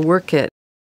try to work it.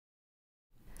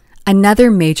 Another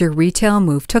major retail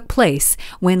move took place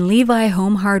when Levi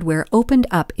Home Hardware opened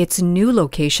up its new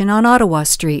location on Ottawa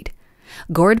Street.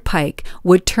 Gord Pike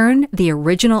would turn the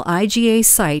original IGA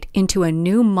site into a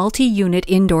new multi-unit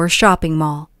indoor shopping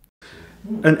mall.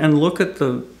 And look at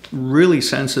the really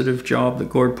sensitive job that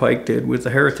Gord Pike did with the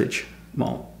Heritage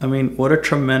Mall. I mean, what a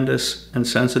tremendous and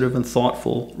sensitive and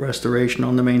thoughtful restoration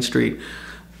on the main street.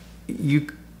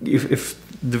 If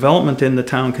development in the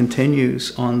town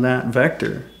continues on that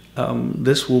vector,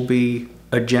 this will be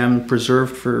a gem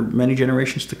preserved for many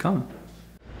generations to come.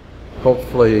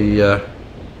 Hopefully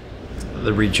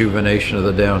the rejuvenation of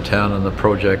the downtown and the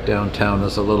project downtown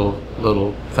is a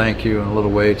little thank you and a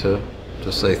little way to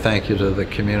say thank you to the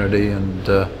community, and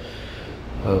a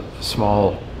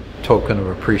small token of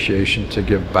appreciation to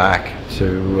give back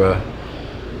to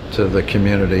the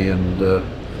community, and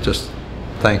just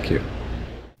thank you.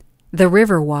 The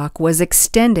Riverwalk was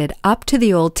extended up to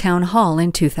the old town hall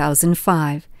in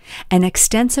 2005. An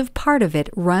extensive part of it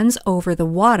runs over the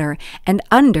water and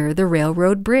under the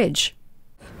railroad bridge.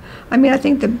 I mean, I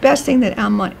think the best thing that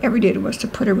Almonte ever did was to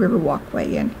put a river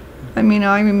walkway in. I mean,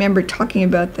 I remember talking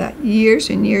about that years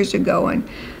and years ago, and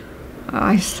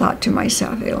I thought to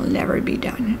myself, it'll never be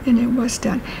done, and it was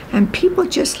done. And people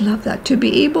just love that, to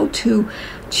be able to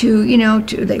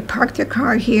they park their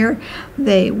car here,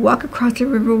 they walk across the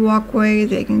river walkway,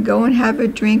 they can go and have a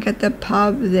drink at the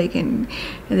pub, they can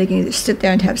either sit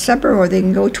there and have supper, or they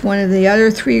can go to one of the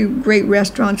other 3 great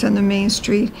restaurants on the main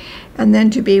street, and then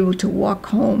to be able to walk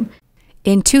home.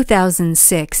 In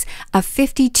 2006, a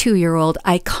 52-year-old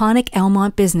iconic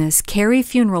Almonte business, Carey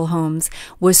Funeral Homes,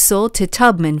 was sold to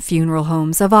Tubman Funeral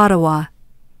Homes of Ottawa.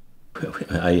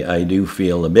 I do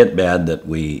feel a bit bad that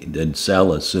we did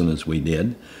sell as soon as we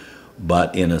did,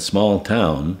 but in a small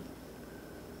town,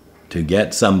 to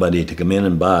get somebody to come in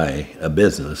and buy a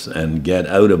business and get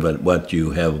out of it what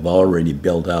you have already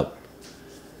built up,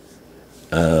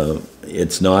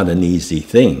 it's not an easy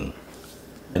thing.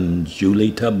 And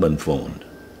Julie Tubman phoned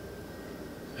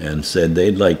and said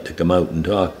they'd like to come out and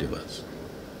talk to us.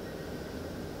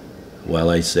 Well,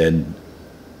 I said,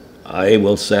 I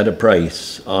will set a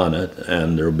price on it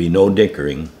and there'll be no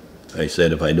dickering. I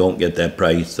said, if I don't get that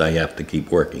price, I have to keep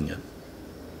working it.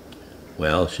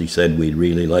 Well, she said, we'd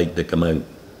really like to come out.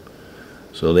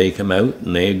 So they come out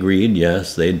and they agreed,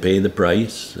 yes, they'd pay the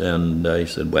price. And I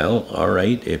said, well, all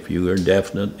right, if you are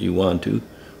definite you want to,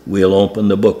 we'll open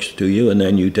the books to you and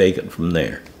then you take it from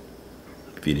there.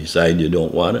 If you decide you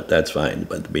don't want it, that's fine,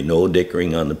 but there'll be no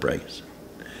dickering on the price.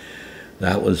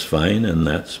 That was fine, and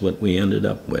that's what we ended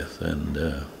up with.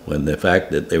 And when the fact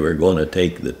that they were going to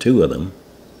take the 2 of them,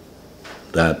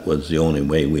 that was the only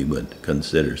way we would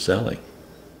consider selling.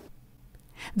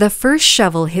 The first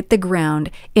shovel hit the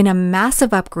ground in a massive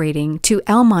upgrading to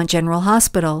Almonte General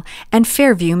Hospital and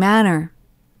Fairview Manor.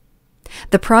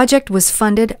 The project was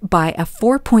funded by a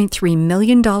 $4.3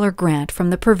 million grant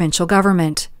from the provincial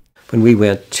government. When we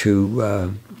went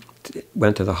to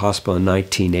the hospital in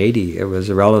 1980, it was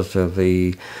a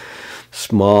relatively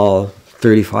small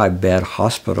 35-bed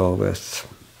hospital with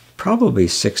probably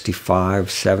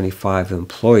 65, 75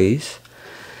 employees.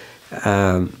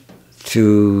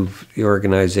 To the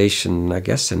organization, I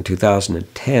guess in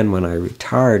 2010, when I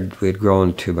retired, we had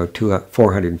grown to about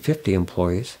 450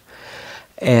 employees.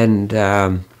 And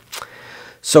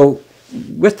so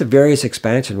with the various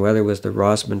expansion, whether it was the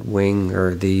Rosamond Wing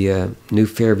or the new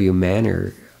Fairview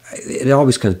Manor, it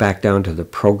always comes back down to the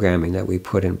programming that we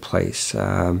put in place.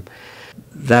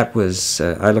 That was,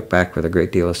 I look back with a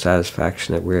great deal of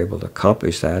satisfaction that we were able to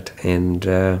accomplish that, and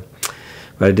but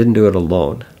I didn't do it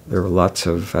alone. There were lots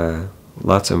of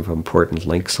important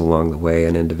links along the way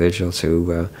and individuals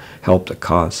who helped the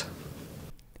cause.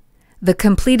 The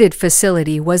completed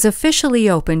facility was officially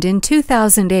opened in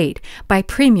 2008 by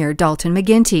Premier Dalton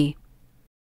McGuinty.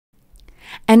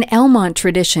 An Almonte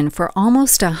tradition for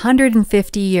almost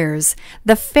 150 years,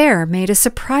 the fair made a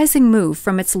surprising move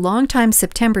from its longtime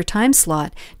September time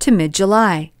slot to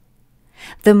mid-July.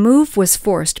 The move was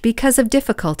forced because of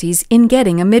difficulties in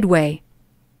getting a midway.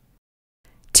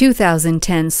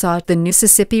 2010 saw the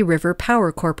Mississippi River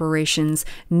Power Corporation's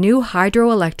new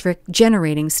hydroelectric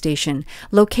generating station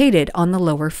located on the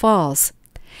Lower Falls.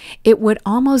 It would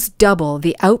almost double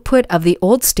the output of the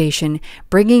old station,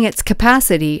 bringing its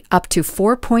capacity up to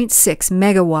 4.6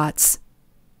 megawatts.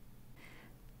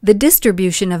 The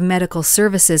distribution of medical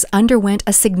services underwent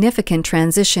a significant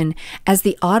transition as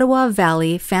the Ottawa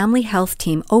Valley Family Health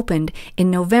Team opened in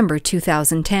November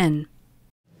 2010.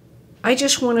 I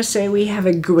just want to say we have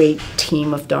a great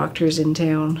team of doctors in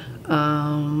town.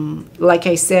 Like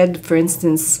I said, for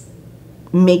instance,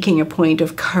 making a point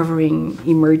of covering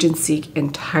emergency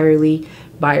entirely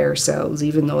by ourselves,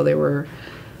 even though there were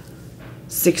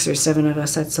 6 or 7 of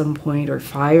us at some point, or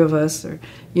 5 of us, or,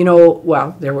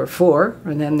 well, there were 4,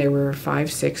 and then there were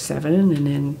 5, 6, 7, and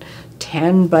then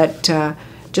 10, but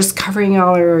just covering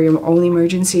all our own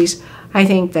emergencies, I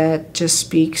think that just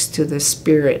speaks to the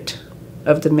spirit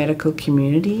of the medical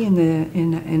community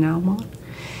in Almonte.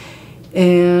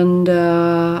 And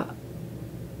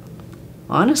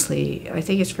honestly, I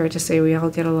think it's fair to say we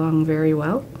all get along very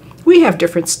well. We have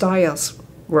different styles.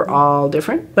 We're all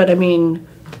different, but I mean,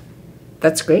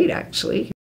 that's great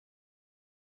actually.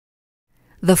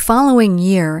 The following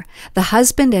year, the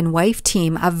husband and wife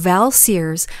team of Val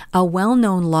Sears, a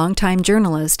well-known longtime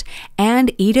journalist,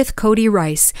 and Edith Cody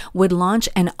Rice would launch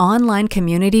an online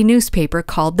community newspaper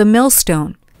called The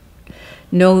Millstone.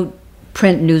 No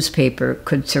print newspaper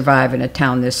could survive in a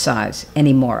town this size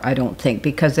anymore, I don't think,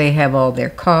 because they have all their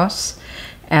costs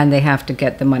and they have to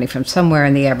get the money from somewhere,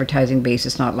 and the advertising base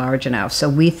is not large enough. So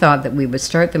we thought that we would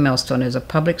start the Millstone as a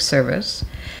public service.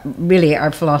 Really,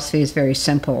 our philosophy is very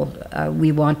simple.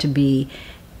 We want to be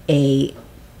a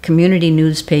community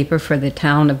newspaper for the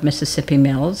town of Mississippi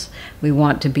Mills. We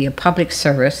want to be a public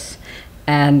service,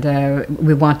 and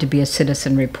we want to be a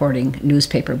citizen reporting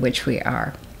newspaper, which we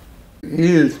are.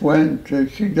 Edith went,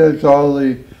 she does all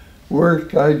the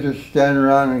work, I just stand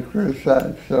around and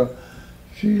criticize. So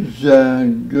she's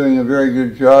doing a very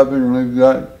good job, and we've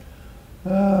got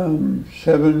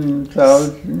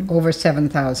 7,000. Over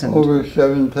 7,000. Over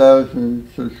 7,000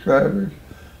 subscribers.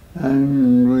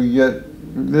 And we get,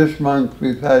 this month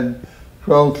we've had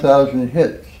 12,000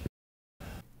 hits.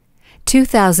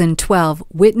 2012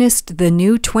 witnessed the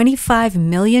new $25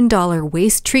 million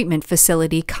waste treatment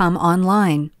facility come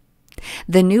online.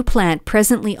 The new plant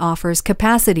presently offers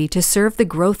capacity to serve the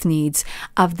growth needs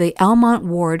of the Almonte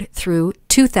ward through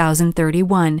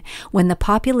 2031, when the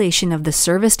population of the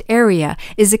serviced area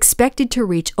is expected to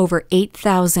reach over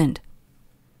 8,000.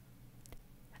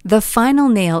 The final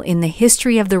nail in the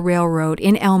history of the railroad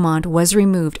in Almonte was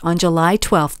removed on July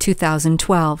 12,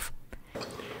 2012.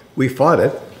 We fought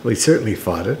it. We certainly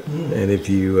fought it. And if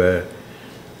you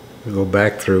go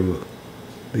back through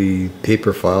the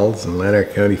paper files and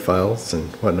Lanark County files and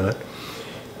whatnot,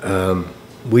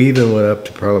 we even went up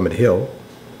to Parliament Hill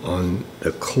on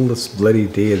the coldest bloody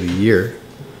day of the year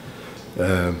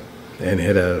and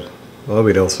had we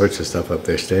had all sorts of stuff up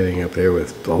there, standing up there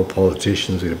with all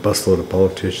politicians. We had a busload of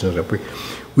politicians up there.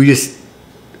 We just,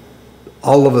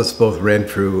 all of us, both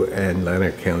Renfrew and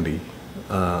Lanark County,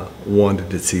 wanted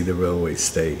to see the railway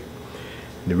stay.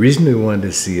 And the reason we wanted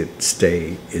to see it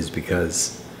stay is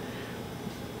because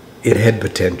it had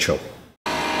potential.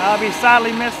 We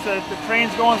sadly missed the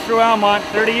trains going through Almonte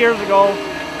 30 years ago.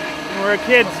 When we were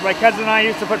kids, my cousin and I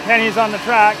used to put pennies on the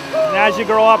track, and as you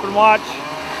grow up and watch,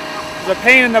 it's a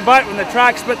pain in the butt when the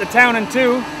track split the town in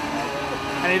two,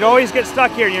 and you'd always get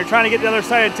stuck here and you're trying to get to the other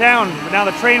side of town, but now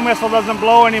the train whistle doesn't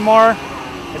blow anymore.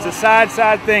 It's a sad,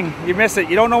 sad thing. You miss it.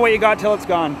 You don't know what you got till it's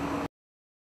gone.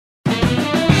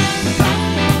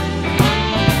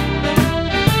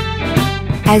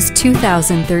 As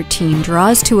 2013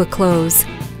 draws to a close,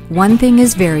 one thing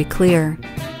is very clear.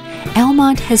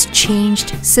 Almonte has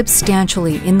changed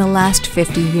substantially in the last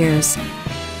 50 years.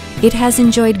 It has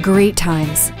enjoyed great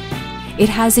times. It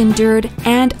has endured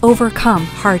and overcome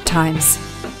hard times.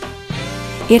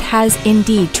 It has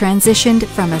indeed transitioned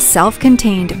from a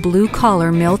self-contained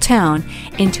blue-collar mill town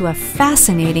into a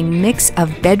fascinating mix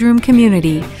of bedroom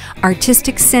community,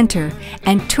 artistic center,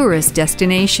 and tourist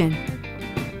destination.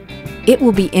 It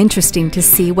will be interesting to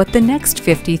see what the next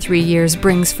 53 years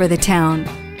brings for the town.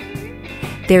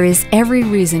 There is every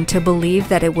reason to believe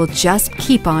that it will just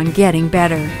keep on getting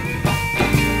better.